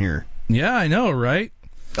around here. Yeah, I know, right?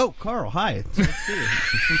 Oh, Carl, hi. It's nice to see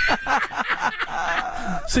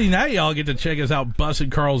you. See, now y'all get to check us out busting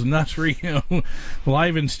Carl's nuts for you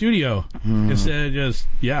live in studio instead of just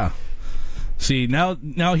See, now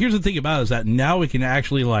here's the thing about it is that now we can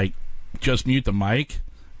actually like just mute the mic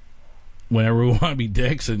whenever we want to be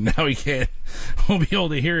dicks, and now we can't. We'll be able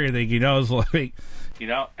to hear anything. You know, it's like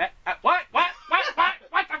what the fuck?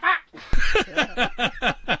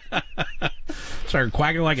 Start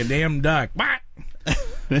quacking like a damn duck. What?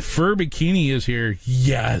 Fur Bikini is here.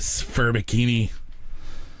 Yes, Fur Bikini.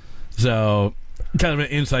 So, kind of an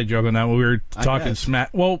inside joke on that. We were talking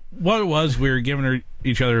smack. Well, what it was, we were giving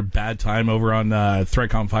each other a bad time over on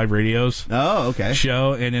Threatcom 5 Radio's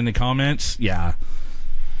show, and in the comments, the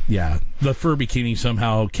Fur Bikini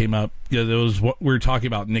somehow came up. Yeah, that was what we were talking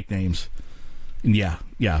about nicknames. And that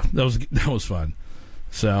was fun.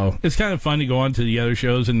 So it's kind of fun to go on to the other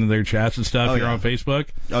shows and their chats and stuff here on Facebook.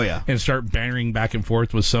 Oh yeah, and start bantering back and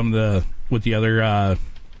forth with the other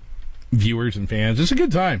viewers and fans. It's a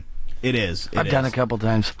good time. It is. I've done a couple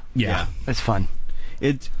times. Yeah, it's fun.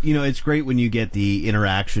 It's great when you get the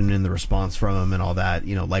interaction and the response from them and all that.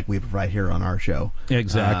 You know, like we provide here on our show.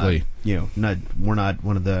 Exactly. We're not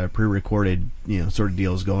one of the pre-recorded sort of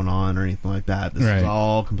deals going on or anything like that. This is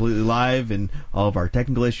all completely live, and all of our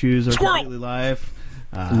technical issues are completely live.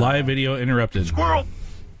 Live video interrupted. Squirrel.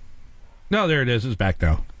 No, there it is. It's back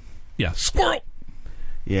now. Yeah, squirrel.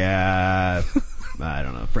 Yeah. I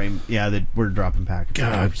don't know. That we're dropping packages.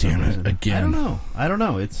 God damn it! Again. I don't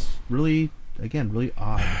know. It's really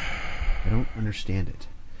odd. I don't understand it.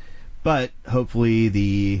 But hopefully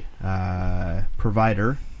the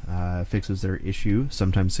provider fixes their issue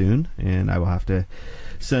sometime soon, and I will have to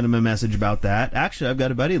send him a message about that. Actually, I've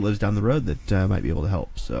got a buddy who lives down the road that might be able to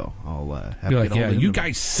help, so I'll have to get hold of him. You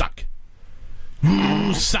guys suck.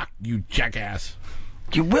 You suck, you jackass.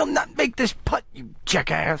 You will not make this putt, you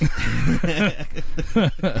jackass.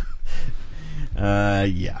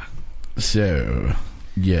 Yeah. So,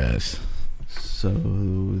 yes. So,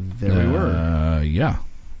 there we were. Yeah.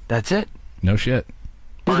 That's it. No shit.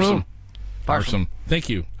 Awesome. Thank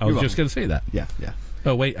you. I was just going to say that. Yeah.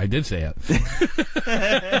 Oh, wait, I did say it.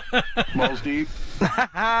 Balls deep.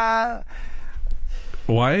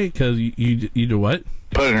 Why? Because you do what?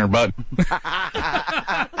 Put it in her butt.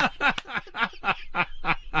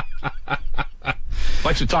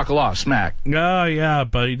 Likes to talk a lot of smack. Oh, yeah,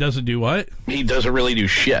 but he doesn't do what? He doesn't really do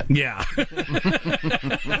shit. Yeah.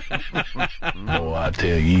 Oh, I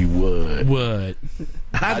tell you what. What?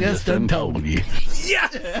 I just done told you.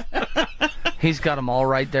 Yeah. He's got them all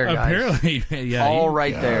right there, guys. Apparently, yeah. All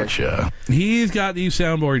right there. He's got these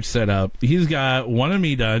soundboards set up. He's got one of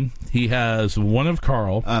me done. He has one of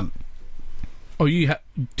Carl. Oh, you have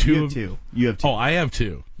two? You have two. You have two. Oh, I have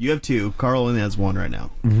two. You have two. Carl only has one right now.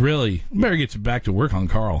 Really? Better get back to work on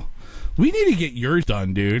Carl. We need to get yours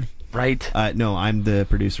done, dude. Right? No, I'm the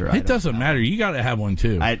producer. It doesn't matter. You got to have one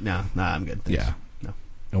too. No, I'm good. Thanks. Yeah. No.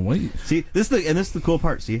 And wait. See, this is the cool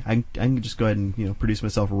part. See, I can just go ahead and produce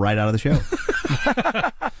myself right out of the show.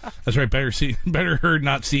 That's right. Better heard,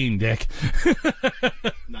 not seen, Dick.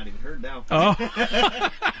 Not even heard now. Oh.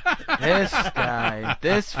 This guy.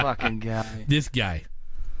 This fucking guy. This guy.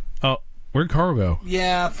 Oh, where'd Carl go?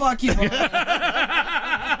 Yeah, fuck you.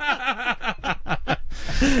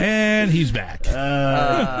 And he's back.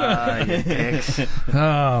 You dicks.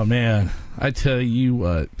 Oh, man. I tell you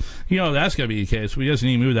what. That's going to be the case. We just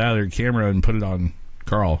need to move that other camera and put it on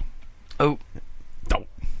Carl. Oh.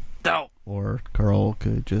 No. Or Carl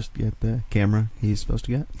could just get the camera he's supposed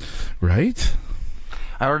to get. Right?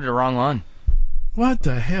 I ordered the wrong one. What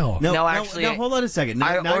the hell? No, actually, hold on a second.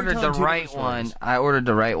 I ordered the right one. I ordered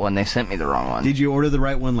the right one. They sent me the wrong one. Did you order the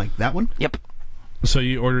right one, like that one? Yep. So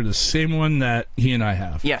you ordered the same one that he and I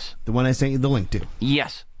have? Yes. The one I sent you the link to?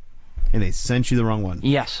 Yes. And they sent you the wrong one?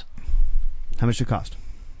 Yes. How much did it cost?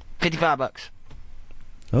 $55.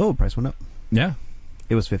 Oh, price went up. Yeah.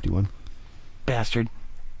 It was 51. Bastard.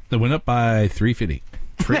 It went up by $350.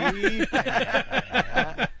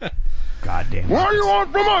 God damn it. What do you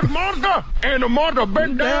want from us, monster? And the monster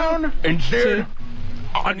bent down and said,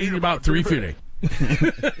 I need about $350.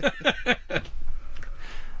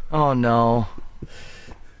 Oh, no.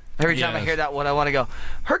 Every time I Yes. hear that one, I want to go,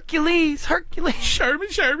 Hercules, Hercules.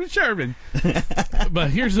 Sherman.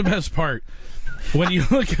 But here's the best part. When you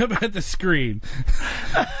look up at the screen,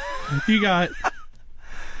 you got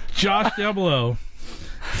Josh down below.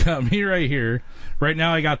 Got me right here. Right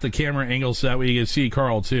now I got the camera angle set where you can see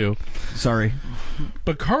Carl too. Sorry.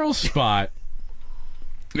 But Carl's spot,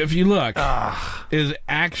 if you look, is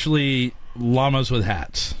actually llamas with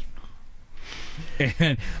hats.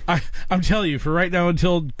 And I'm telling you, for right now,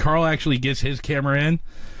 until Carl actually gets his camera in,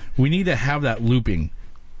 we need to have that looping.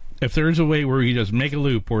 If there's a way where you just make a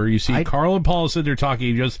loop where you see Carl and Paul sitting there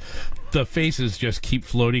talking, just the faces just keep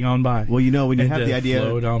floating on by. Well, you know, when you And have the then idea,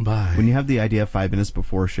 float on by. when you have the idea 5 minutes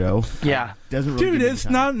before show, Yeah. doesn't really Dude, give you it's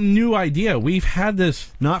time. not a new idea. We've had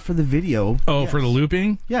this. Not for the video. Oh, Yes. for the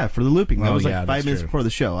looping? Yeah, for the looping. That Oh, was like yeah, 5 that's minutes true. before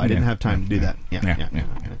the show. I didn't have time to do that.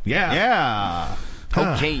 Yeah.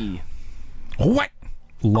 Okay. What?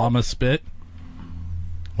 Llama spit?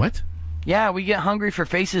 What? Yeah, we get hungry for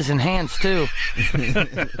faces and hands, too.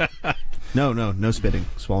 No spitting.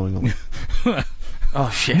 Swallowing only.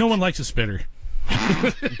 Oh, shit. No one likes a spitter.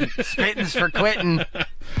 Spitting's for quitting.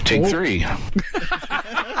 Take 3.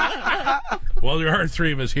 Well, there are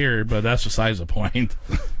 3 of us here, but that's besides the point.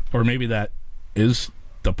 Or maybe that is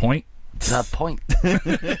the point. The point.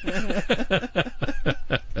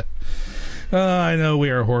 I know we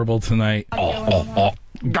are horrible tonight.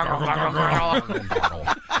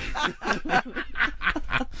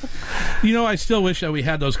 You know, I still wish that we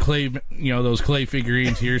had those clay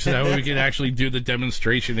figurines here so that way we could actually do the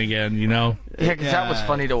demonstration again, you know? Yeah, because that was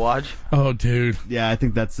funny to watch. Oh, dude. Yeah, I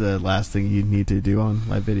think that's the last thing you need to do on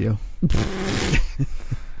live video.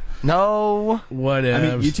 No. Whatever.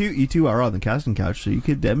 I mean, you two are on the casting couch, so you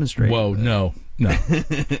could demonstrate. Whoa, no.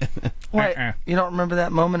 Wait, you don't remember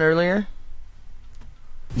that moment earlier?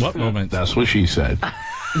 What moment? That's what she said.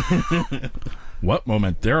 What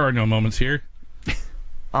moment? There are no moments here.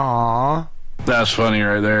 Aww. That's funny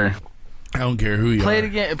right there. I don't care who you Play are. it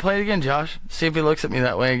again. Play it again, Josh. See if he looks at me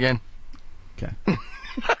that way again. Okay.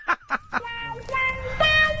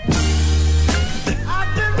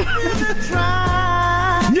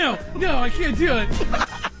 No, I can't do it.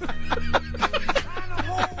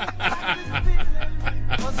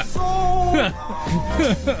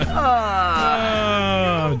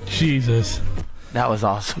 Oh, Jesus. That was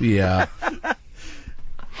awesome. Yeah.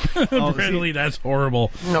 Oh, Bradley, that's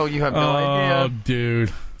horrible. No, you have no Oh, idea.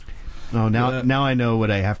 dude. Oh, now I know what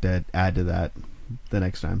I have to add to that the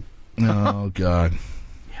next time. Oh, God.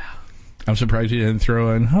 Yeah. I'm surprised you didn't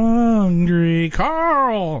throw in Hungry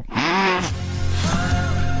Carl.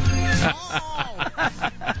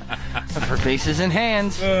 For faces and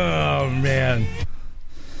hands. Oh, man.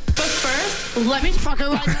 But first, let me fuck her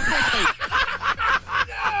right up.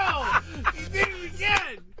 No! He did it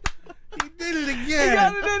again! He did it He again!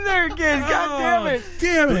 got it in there again. God damn it.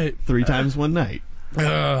 Damn it! 3 times one night.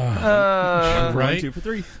 Right? 1, 2 for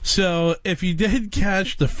 3. So, if you did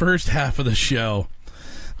catch the first half of the show,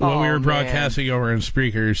 when we were broadcasting over in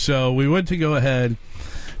Spreaker, so we went to go ahead,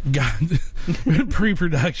 got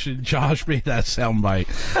pre-production. Josh made that soundbite.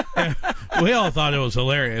 We all thought it was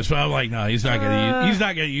hilarious, but I'm like, no, he's not gonna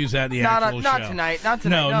use that in the actual not show. tonight. Not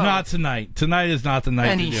tonight. No, not tonight. Tonight is not the night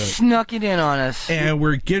And to he do it. snuck it in on us. And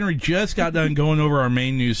we just got done going over our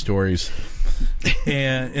main news stories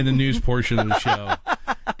and in the news portion of the show.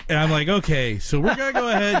 And I'm like, okay, so we're going to go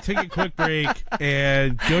ahead, take a quick break,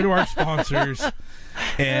 and go to our sponsors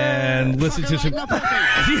and listen to some...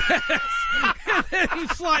 Yes! And then he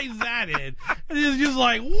slides that in. And he's just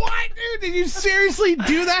like, what, dude? Did you seriously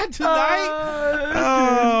do that tonight?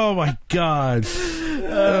 Oh, my God.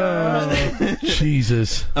 Oh,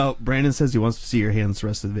 Jesus. Oh, Brandon says he wants to see your hands the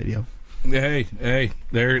rest of the video. Hey,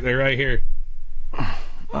 they're right here.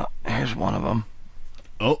 Here's one of them.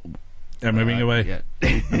 Oh. I'm moving away. Yeah.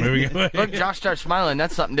 I'm moving away. Look, Josh starts smiling.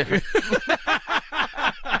 That's something different.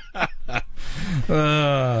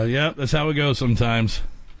 Yep, that's how it goes sometimes.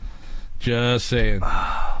 Just saying.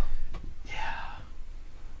 I'm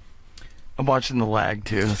watching the lag,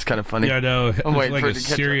 too. It's kind of funny. Yeah, I know. It's I'm waiting like for a it to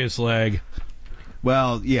catch serious lag.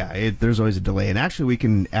 Well, yeah, there's always a delay. And actually, we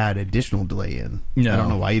can add additional delay in. No. I don't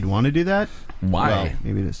know why you'd want to do that. Why? Well,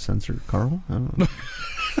 maybe to censor Carl? I don't know.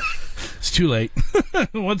 It's too late.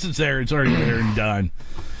 Once it's there, it's already there and done.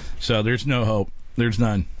 So there's no hope. There's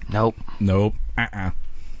none. Nope.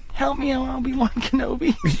 Help me out, Obi-Wan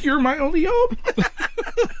Kenobi. You're my only hope.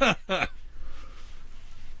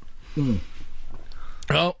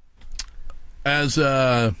 Well, as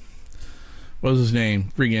what was his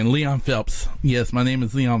name? Freaking Leon Phelps. Yes, my name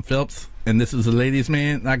is Leon Phelps, and this is the ladies'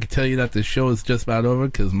 man. And I can tell you that the show is just about over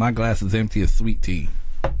because my glass is empty of sweet tea.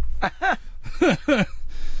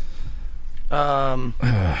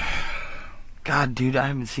 God, dude, I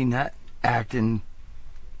haven't seen that act in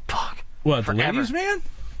What, forever. the Ladies Man?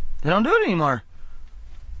 They don't do it anymore.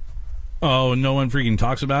 Oh, no one freaking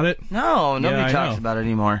talks about it? No, nobody I talks know. about it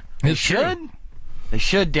anymore. They It's true. should. They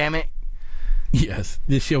should, damn it. Yes,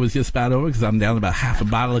 this show is just about over because I'm down about half a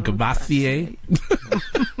bottle of Cavassier.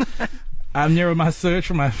 I've narrowed my search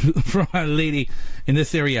for my lady in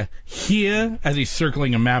this area here, as he's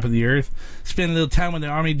circling a map of the earth. Spend a little time with the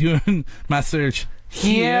army doing my search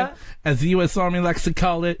here, as the U.S. Army likes to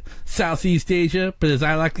call it, Southeast Asia, but as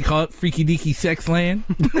I like to call it, Freaky Deaky Sex Land.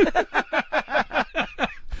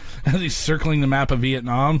 As he's circling the map of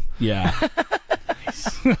Vietnam. Yeah.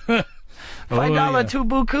 $5 yeah. to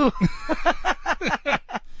buku.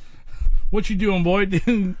 What you doing, boy?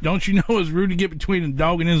 Don't you know it's rude to get between a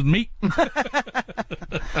dog and his meat?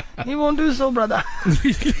 He won't do so, brother.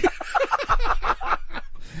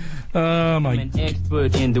 Oh my! I'm an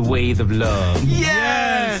expert in the ways of love.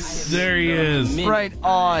 Yes! There he is. Right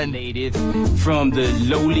on. Ladies, from the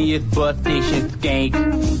lowliest bus station skank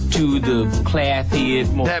to the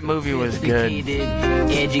classiest, most That movie was good.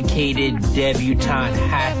 educated debutante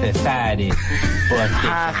high society bus station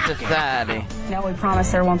High skank. society. Now we promise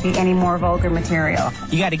there won't be any more vulgar material.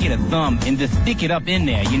 You got to get a thumb and just stick it up in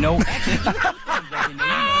there, you know? Like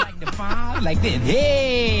the file, like this.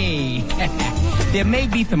 Hey! There may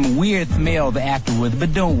be some weird smells afterwards,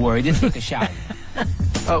 but don't worry, just take a shower.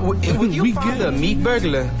 Would you find a meat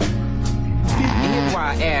burglar? Here's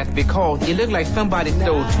why I asked, because it looked like somebody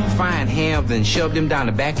stole 2 fine hams and shoved them down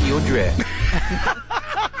the back of your dress.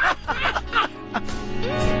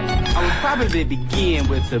 I would probably begin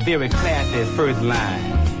with the very classy first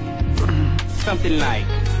line. Something like,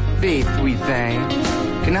 "Babe, sweet thing,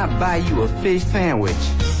 can I buy you a fish sandwich?"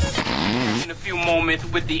 In a few moments,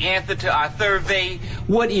 with the answer to our survey,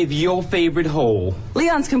 what is your favorite hole?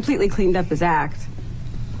 Leon's completely cleaned up his act.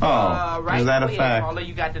 Right. is that a Go ahead, fact? Paula,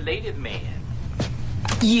 you got the latest man.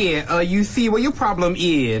 Yeah, you see, what your problem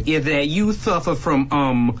is that you suffer from,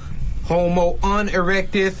 homo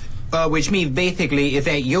unerectus, which means basically is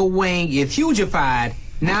that your wang is hugified,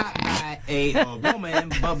 not by a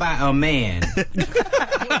woman, but by a man.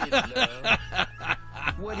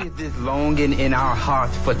 What is this longing in our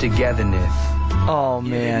hearts for togetherness? Oh,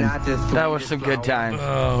 man. That was some good times.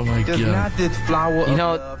 Oh my Does God! not this flower You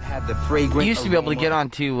know, of love have the fragrance? You used to be able to get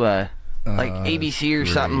onto like ABC or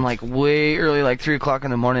something like way early, like 3 o'clock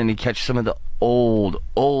in the morning, to catch some of the old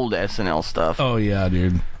SNL stuff. Oh yeah,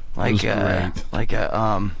 dude. Like That was like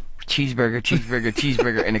a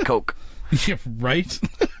cheeseburger, and a Coke. great. Yeah, right.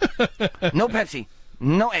 No Pepsi,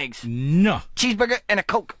 no eggs, No. cheeseburger and a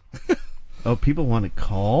Coke. Oh, people want to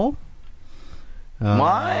call?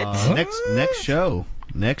 What? Next show.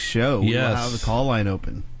 We will Yes. have the call line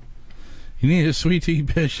open. You need a sweet tea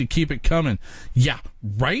bitch to keep it coming. Yeah,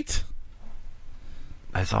 right.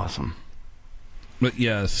 That's awesome. But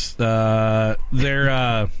yes, their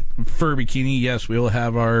fur bikini. Yes, we will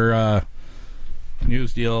have our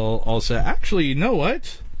news deal all set. Actually, you know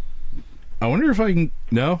what? I wonder if I can.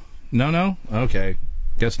 No. Okay,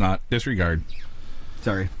 guess not. Disregard.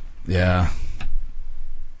 Sorry. Yeah.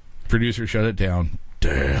 Producer shut it down.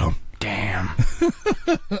 Damn.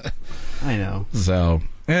 I know. So,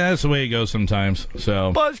 yeah, that's the way it goes sometimes.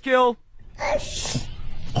 So, Buzzkill.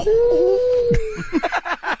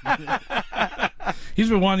 he's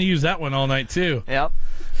been wanting to use that one all night too. Yep.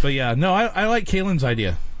 But yeah, no, I like Kaylin's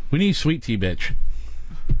idea. We need sweet tea bitch.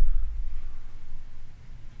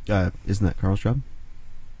 Isn't that Carl's job?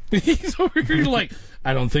 He's over here like,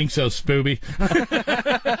 I don't think so, Spooby.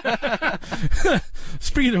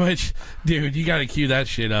 Speaking of which, dude, you got to cue that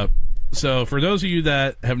shit up. So, for those of you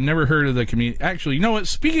that have never heard of the comedian, actually, you know what?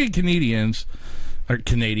 Speaking of Canadians,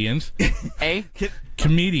 Hey?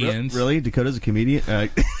 comedians. Really? Dakota's a comedian?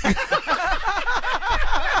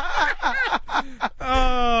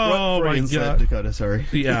 Oh, my God. Dakota, sorry.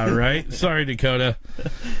 Yeah, right? Sorry, Dakota.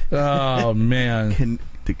 Oh, man.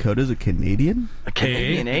 Dakota's a Canadian? A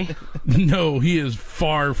Canadian, eh? No, he is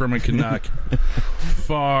far from a Canuck.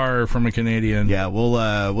 Far from a Canadian. Yeah, we'll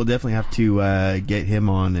definitely have to get him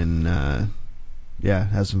on and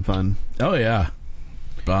have some fun. Oh yeah,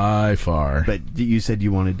 by far. But you said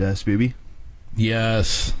you wanted Spooby?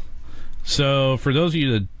 Yes. So for those of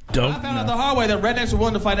you that don't I found out the hard way that rednecks are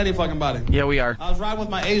willing to fight any fucking body. Yeah, we are. I was riding with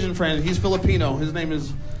my Asian friend. He's Filipino. His name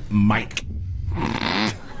is Mike.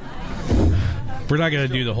 We're not going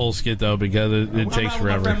to do the whole skit, though, because it takes with my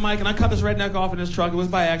forever. friend Mike, and I cut this redneck off in his truck. It was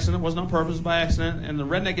by accident. It wasn't on purpose. It was by accident. And the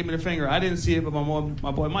redneck gave me the finger. I didn't see it, but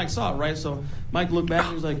my boy Mike saw it, right? So Mike looked back and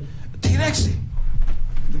he was like, "Take it, Exy."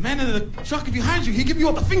 the man in the truck behind you, he give you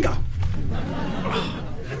all the finger.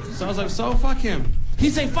 So I was like, so fuck him. He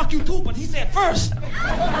said fuck you too, but he said first.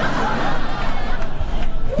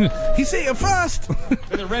 He said it first.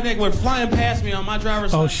 And the redneck went flying past me on my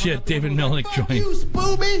driver's side. Oh shit, David Melnick joined. You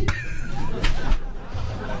Spooby.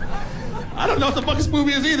 I don't know what the fucking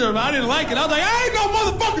Spooby is either, but I didn't like it. I was like, I ain't no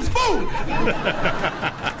motherfucking Spooby.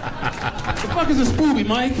 The fuck is a Spooby,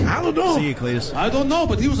 Mike? I don't know. See you, Cletus. I don't know,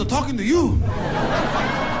 but he was talking to you.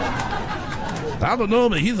 I don't know,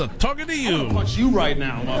 but he's talking to you. I'm gonna punch you right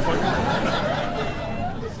now, motherfucker.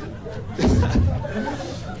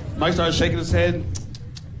 Mike started shaking his head.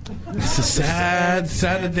 It's a sad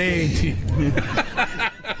Saturday. What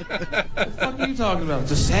the fuck are you talking about?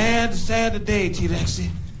 It's a sad day, T-Rexy.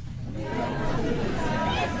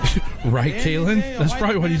 Right, Kalen? That's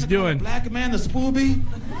probably what he's doing. Black man, the Spooby.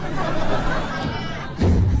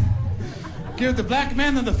 Give the black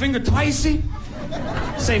man the finger twicey.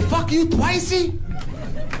 Say fuck you twicey.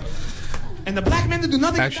 And the black man to do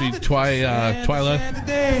nothing. Actually, Twyla,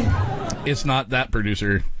 it's not that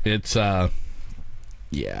producer. It's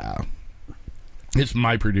yeah, it's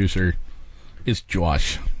my producer. It's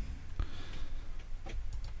Josh.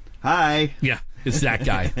 Hi. Yeah, it's that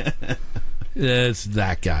guy. It's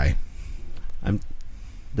that guy. I'm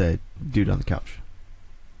the dude on the couch.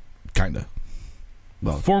 Kinda.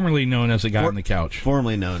 Well, formerly known as the guy on the couch.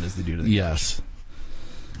 Formerly known as the dude on the couch. Yes.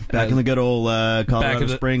 Back in the good old Colorado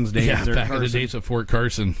Springs days. Yeah, back in the days of Fort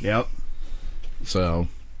Carson. Yep. So,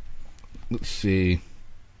 let's see.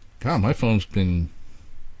 God, my phone's been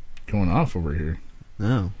going off over here.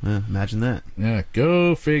 Oh, yeah, imagine that. Yeah,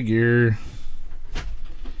 go figure.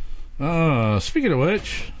 Speaking of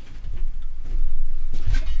which.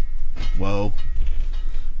 Whoa.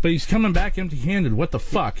 But he's coming back empty-handed. What the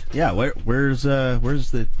fuck? Yeah, where's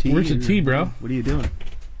the tea? Where's the tea, bro? What are you doing?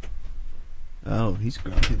 Oh, he's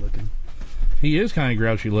grouchy looking. He is kind of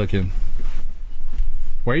grouchy looking.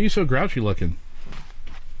 Why are you so grouchy looking?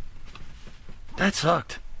 That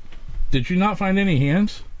sucked. Did you not find any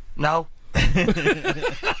hands? No.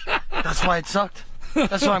 That's why it sucked.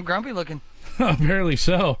 That's why I'm grumpy looking. Apparently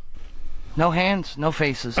so. No hands, no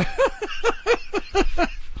faces.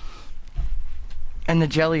 And the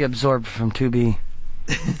jelly absorbed from 2B.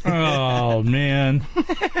 Oh, man.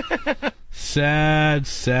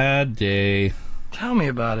 Sad day. Tell me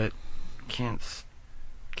about it. Can't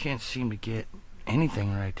seem to get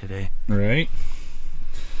anything right today. Right.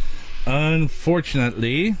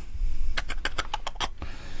 Unfortunately,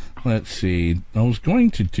 let's see. I was going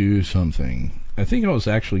to do something. I think I was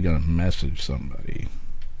actually going to message somebody.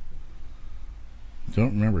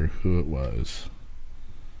 Don't remember who it was.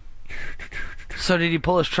 So did he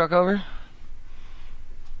pull his truck over?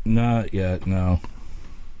 Not yet, no.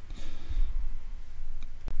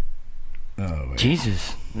 Oh, wait.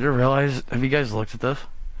 Jesus. You realize, have you guys looked at this?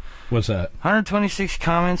 What's that? 126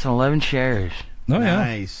 comments and 11 shares. Oh, yeah.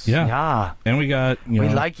 Nice. Yeah. Yeah. And we got, We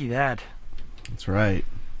like you that. That's right.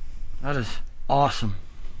 That is awesome.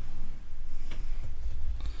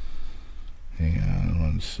 Hang on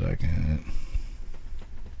 1 second.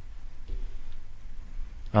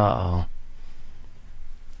 Uh-oh.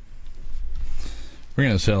 We're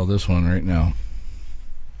going to sell this one right now.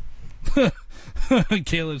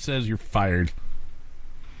 Caleb says you're fired.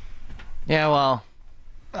 Yeah, well.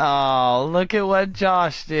 Oh, look at what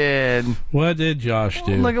Josh did. What did Josh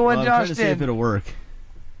do? Look at what I'm Josh trying to see if did. it'll work.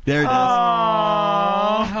 There it is.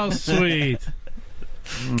 Oh, how sweet.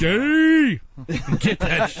 Gay! Get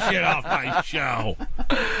that shit off my show.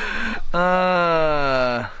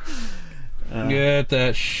 Get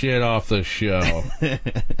that shit off the show.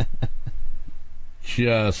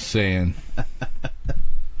 Just saying.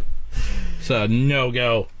 It's a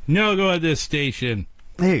no-go. No-go at this station.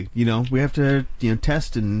 Hey, we have to,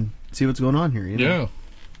 test and see what's going on here. Yeah.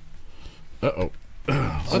 Uh-oh.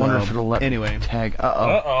 I wonder if it'll let anyway. me tag.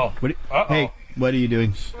 Uh-oh. Uh-oh. Hey, what are you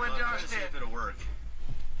doing? What Josh did. If it'll work.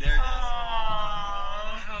 There it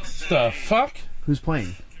is. The fuck? Who's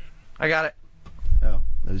playing? I got it. Oh,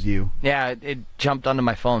 that was you. Yeah, it jumped onto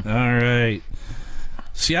my phone. All right.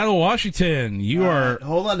 Seattle, Washington. You are.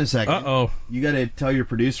 Hold on a second. Uh-oh. You got to tell your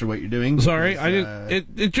producer what you're doing. Sorry, because, I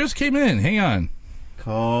didn't. It just came in. Hang on.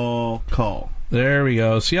 Call. There we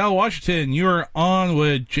go. Seattle, Washington. You are on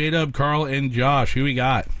with J-Dub, Carl, and Josh. Who we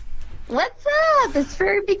got? What's up? It's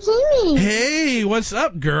Furry Bikini. Hey, what's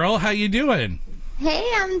up, girl? How you doing? Hey,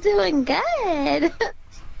 I'm doing good.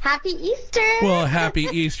 Happy Easter. Well, happy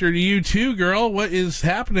Easter to you too, girl. What is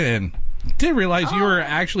happening? Didn't realize you were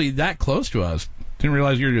actually that close to us. Didn't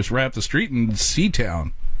realize you were just right up the street in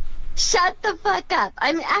Seatown. Shut the fuck up.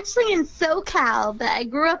 I'm actually in SoCal, but I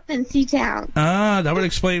grew up in Seatown. That would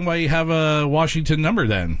explain why you have a Washington number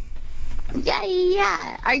then.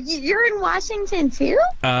 Yeah. You're in Washington too?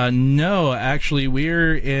 No, actually,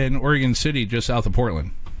 we're in Oregon City, just south of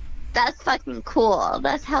Portland. That's fucking cool.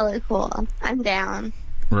 That's hella cool. I'm down.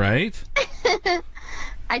 Right?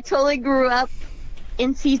 I totally grew up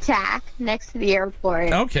in SeaTac, next to the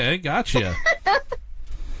airport. Okay, gotcha.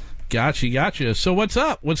 Gotcha. So what's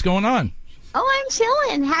up? What's going on? Oh, I'm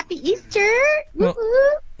chilling. Happy Easter.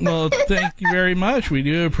 Well, thank you very much. We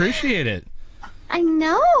do appreciate it. I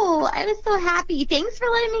know. I was so happy. Thanks for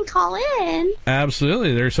letting me call in.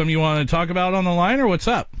 Absolutely. There's something you want to talk about on the line, or what's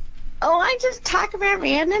up? Oh, I just talk about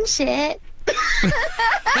random shit.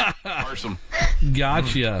 Awesome.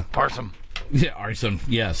 Gotcha. Parsum. Yeah, awesome.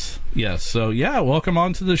 Yes. So, yeah, welcome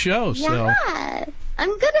on to the show. Yeah.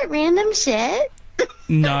 I'm good at random shit.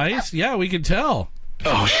 Nice. Yeah, we can tell.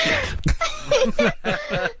 Oh, shit.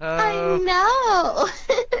 I know.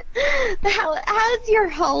 How's your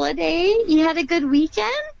holiday? You had a good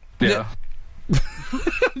weekend? Yeah.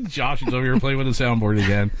 Josh is over here playing with the soundboard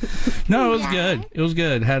again. No, it was good. It was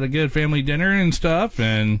good. Had a good family dinner and stuff,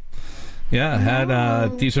 and had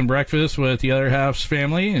a decent breakfast with the other half's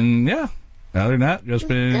family, and other than that, just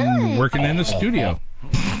been working in the studio.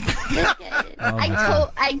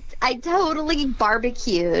 I totally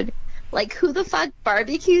barbecued. Like, who the fuck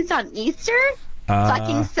barbecues on Easter?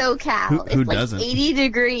 Fucking SoCal. Who it's like doesn't? 80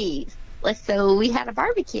 degrees. So we had a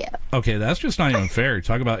barbecue. Okay, that's just not even fair.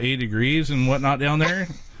 Talk about 80 degrees and whatnot down there.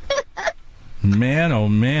 Man, oh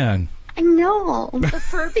man. I know. The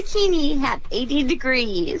fur bikini had 80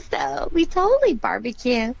 degrees, so we totally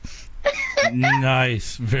barbecue.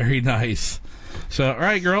 Nice. Very nice. So, all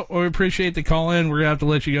right, girl. Well, we appreciate the call in. We're going to have to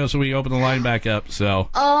let you go so we open the line back up. So.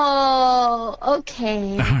 Oh,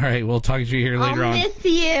 okay. All right. We'll talk to you here later on. I'll miss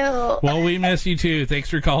you. Well, we miss you too. Thanks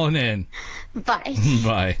for calling in. Bye.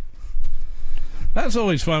 Bye. That's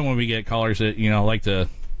always fun when we get callers that, like to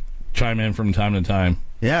chime in from time to time.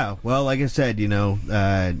 Yeah, well, like I said,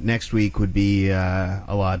 next week would be a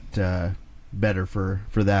lot better for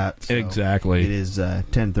that. So exactly. It is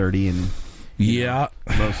 10:30, and yeah,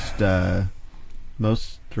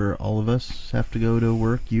 most or all of us have to go to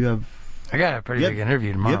work. I got a pretty big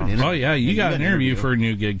interview tomorrow. Oh yeah, you got an interview for a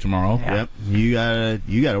new gig tomorrow. Yeah. Yep,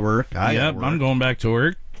 you gotta work. Yep, I'm going back to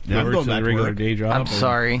work. Yeah, I'm going back to regular work. day job. I'm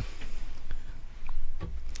sorry.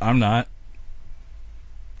 I'm not.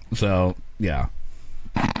 So, yeah.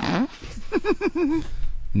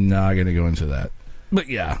 Not going to go into that. But,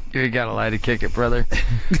 yeah. You got to lie to kick it, brother.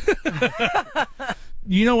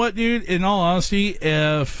 You know what, dude? In all honesty,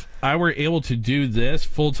 if I were able to do this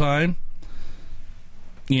full-time,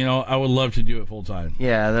 I would love to do it full-time.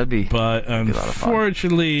 Yeah, that'd be But,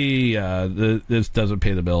 unfortunately, this doesn't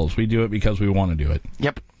pay the bills. We do it because we want to do it.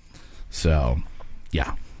 Yep. So,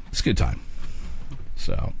 yeah. It's a good time.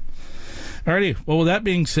 So, alrighty. Well, with that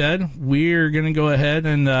being said, we're going to go ahead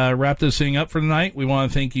and wrap this thing up for tonight. We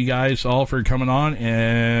want to thank you guys all for coming on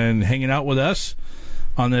and hanging out with us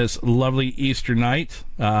on this lovely Easter night.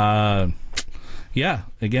 Again,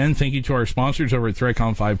 thank you to our sponsors over at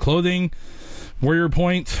Threadcon 5 Clothing, Warrior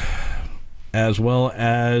Point, as well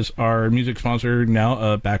as our music sponsor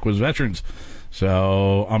now, Backwoods Veterans.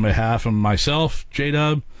 So, on behalf of myself,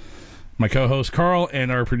 J-Dub, my co-host Carl,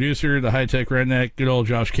 and our producer, the high-tech redneck, good old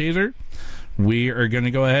Josh Kaiser, we are going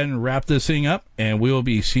to go ahead and wrap this thing up, and we will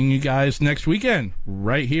be seeing you guys next weekend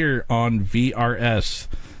right here on VRS.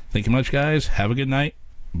 Thank you much, guys. Have a good night.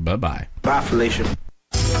 Bye-bye. Bye, Felicia.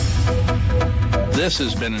 This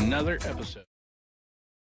has been another episode.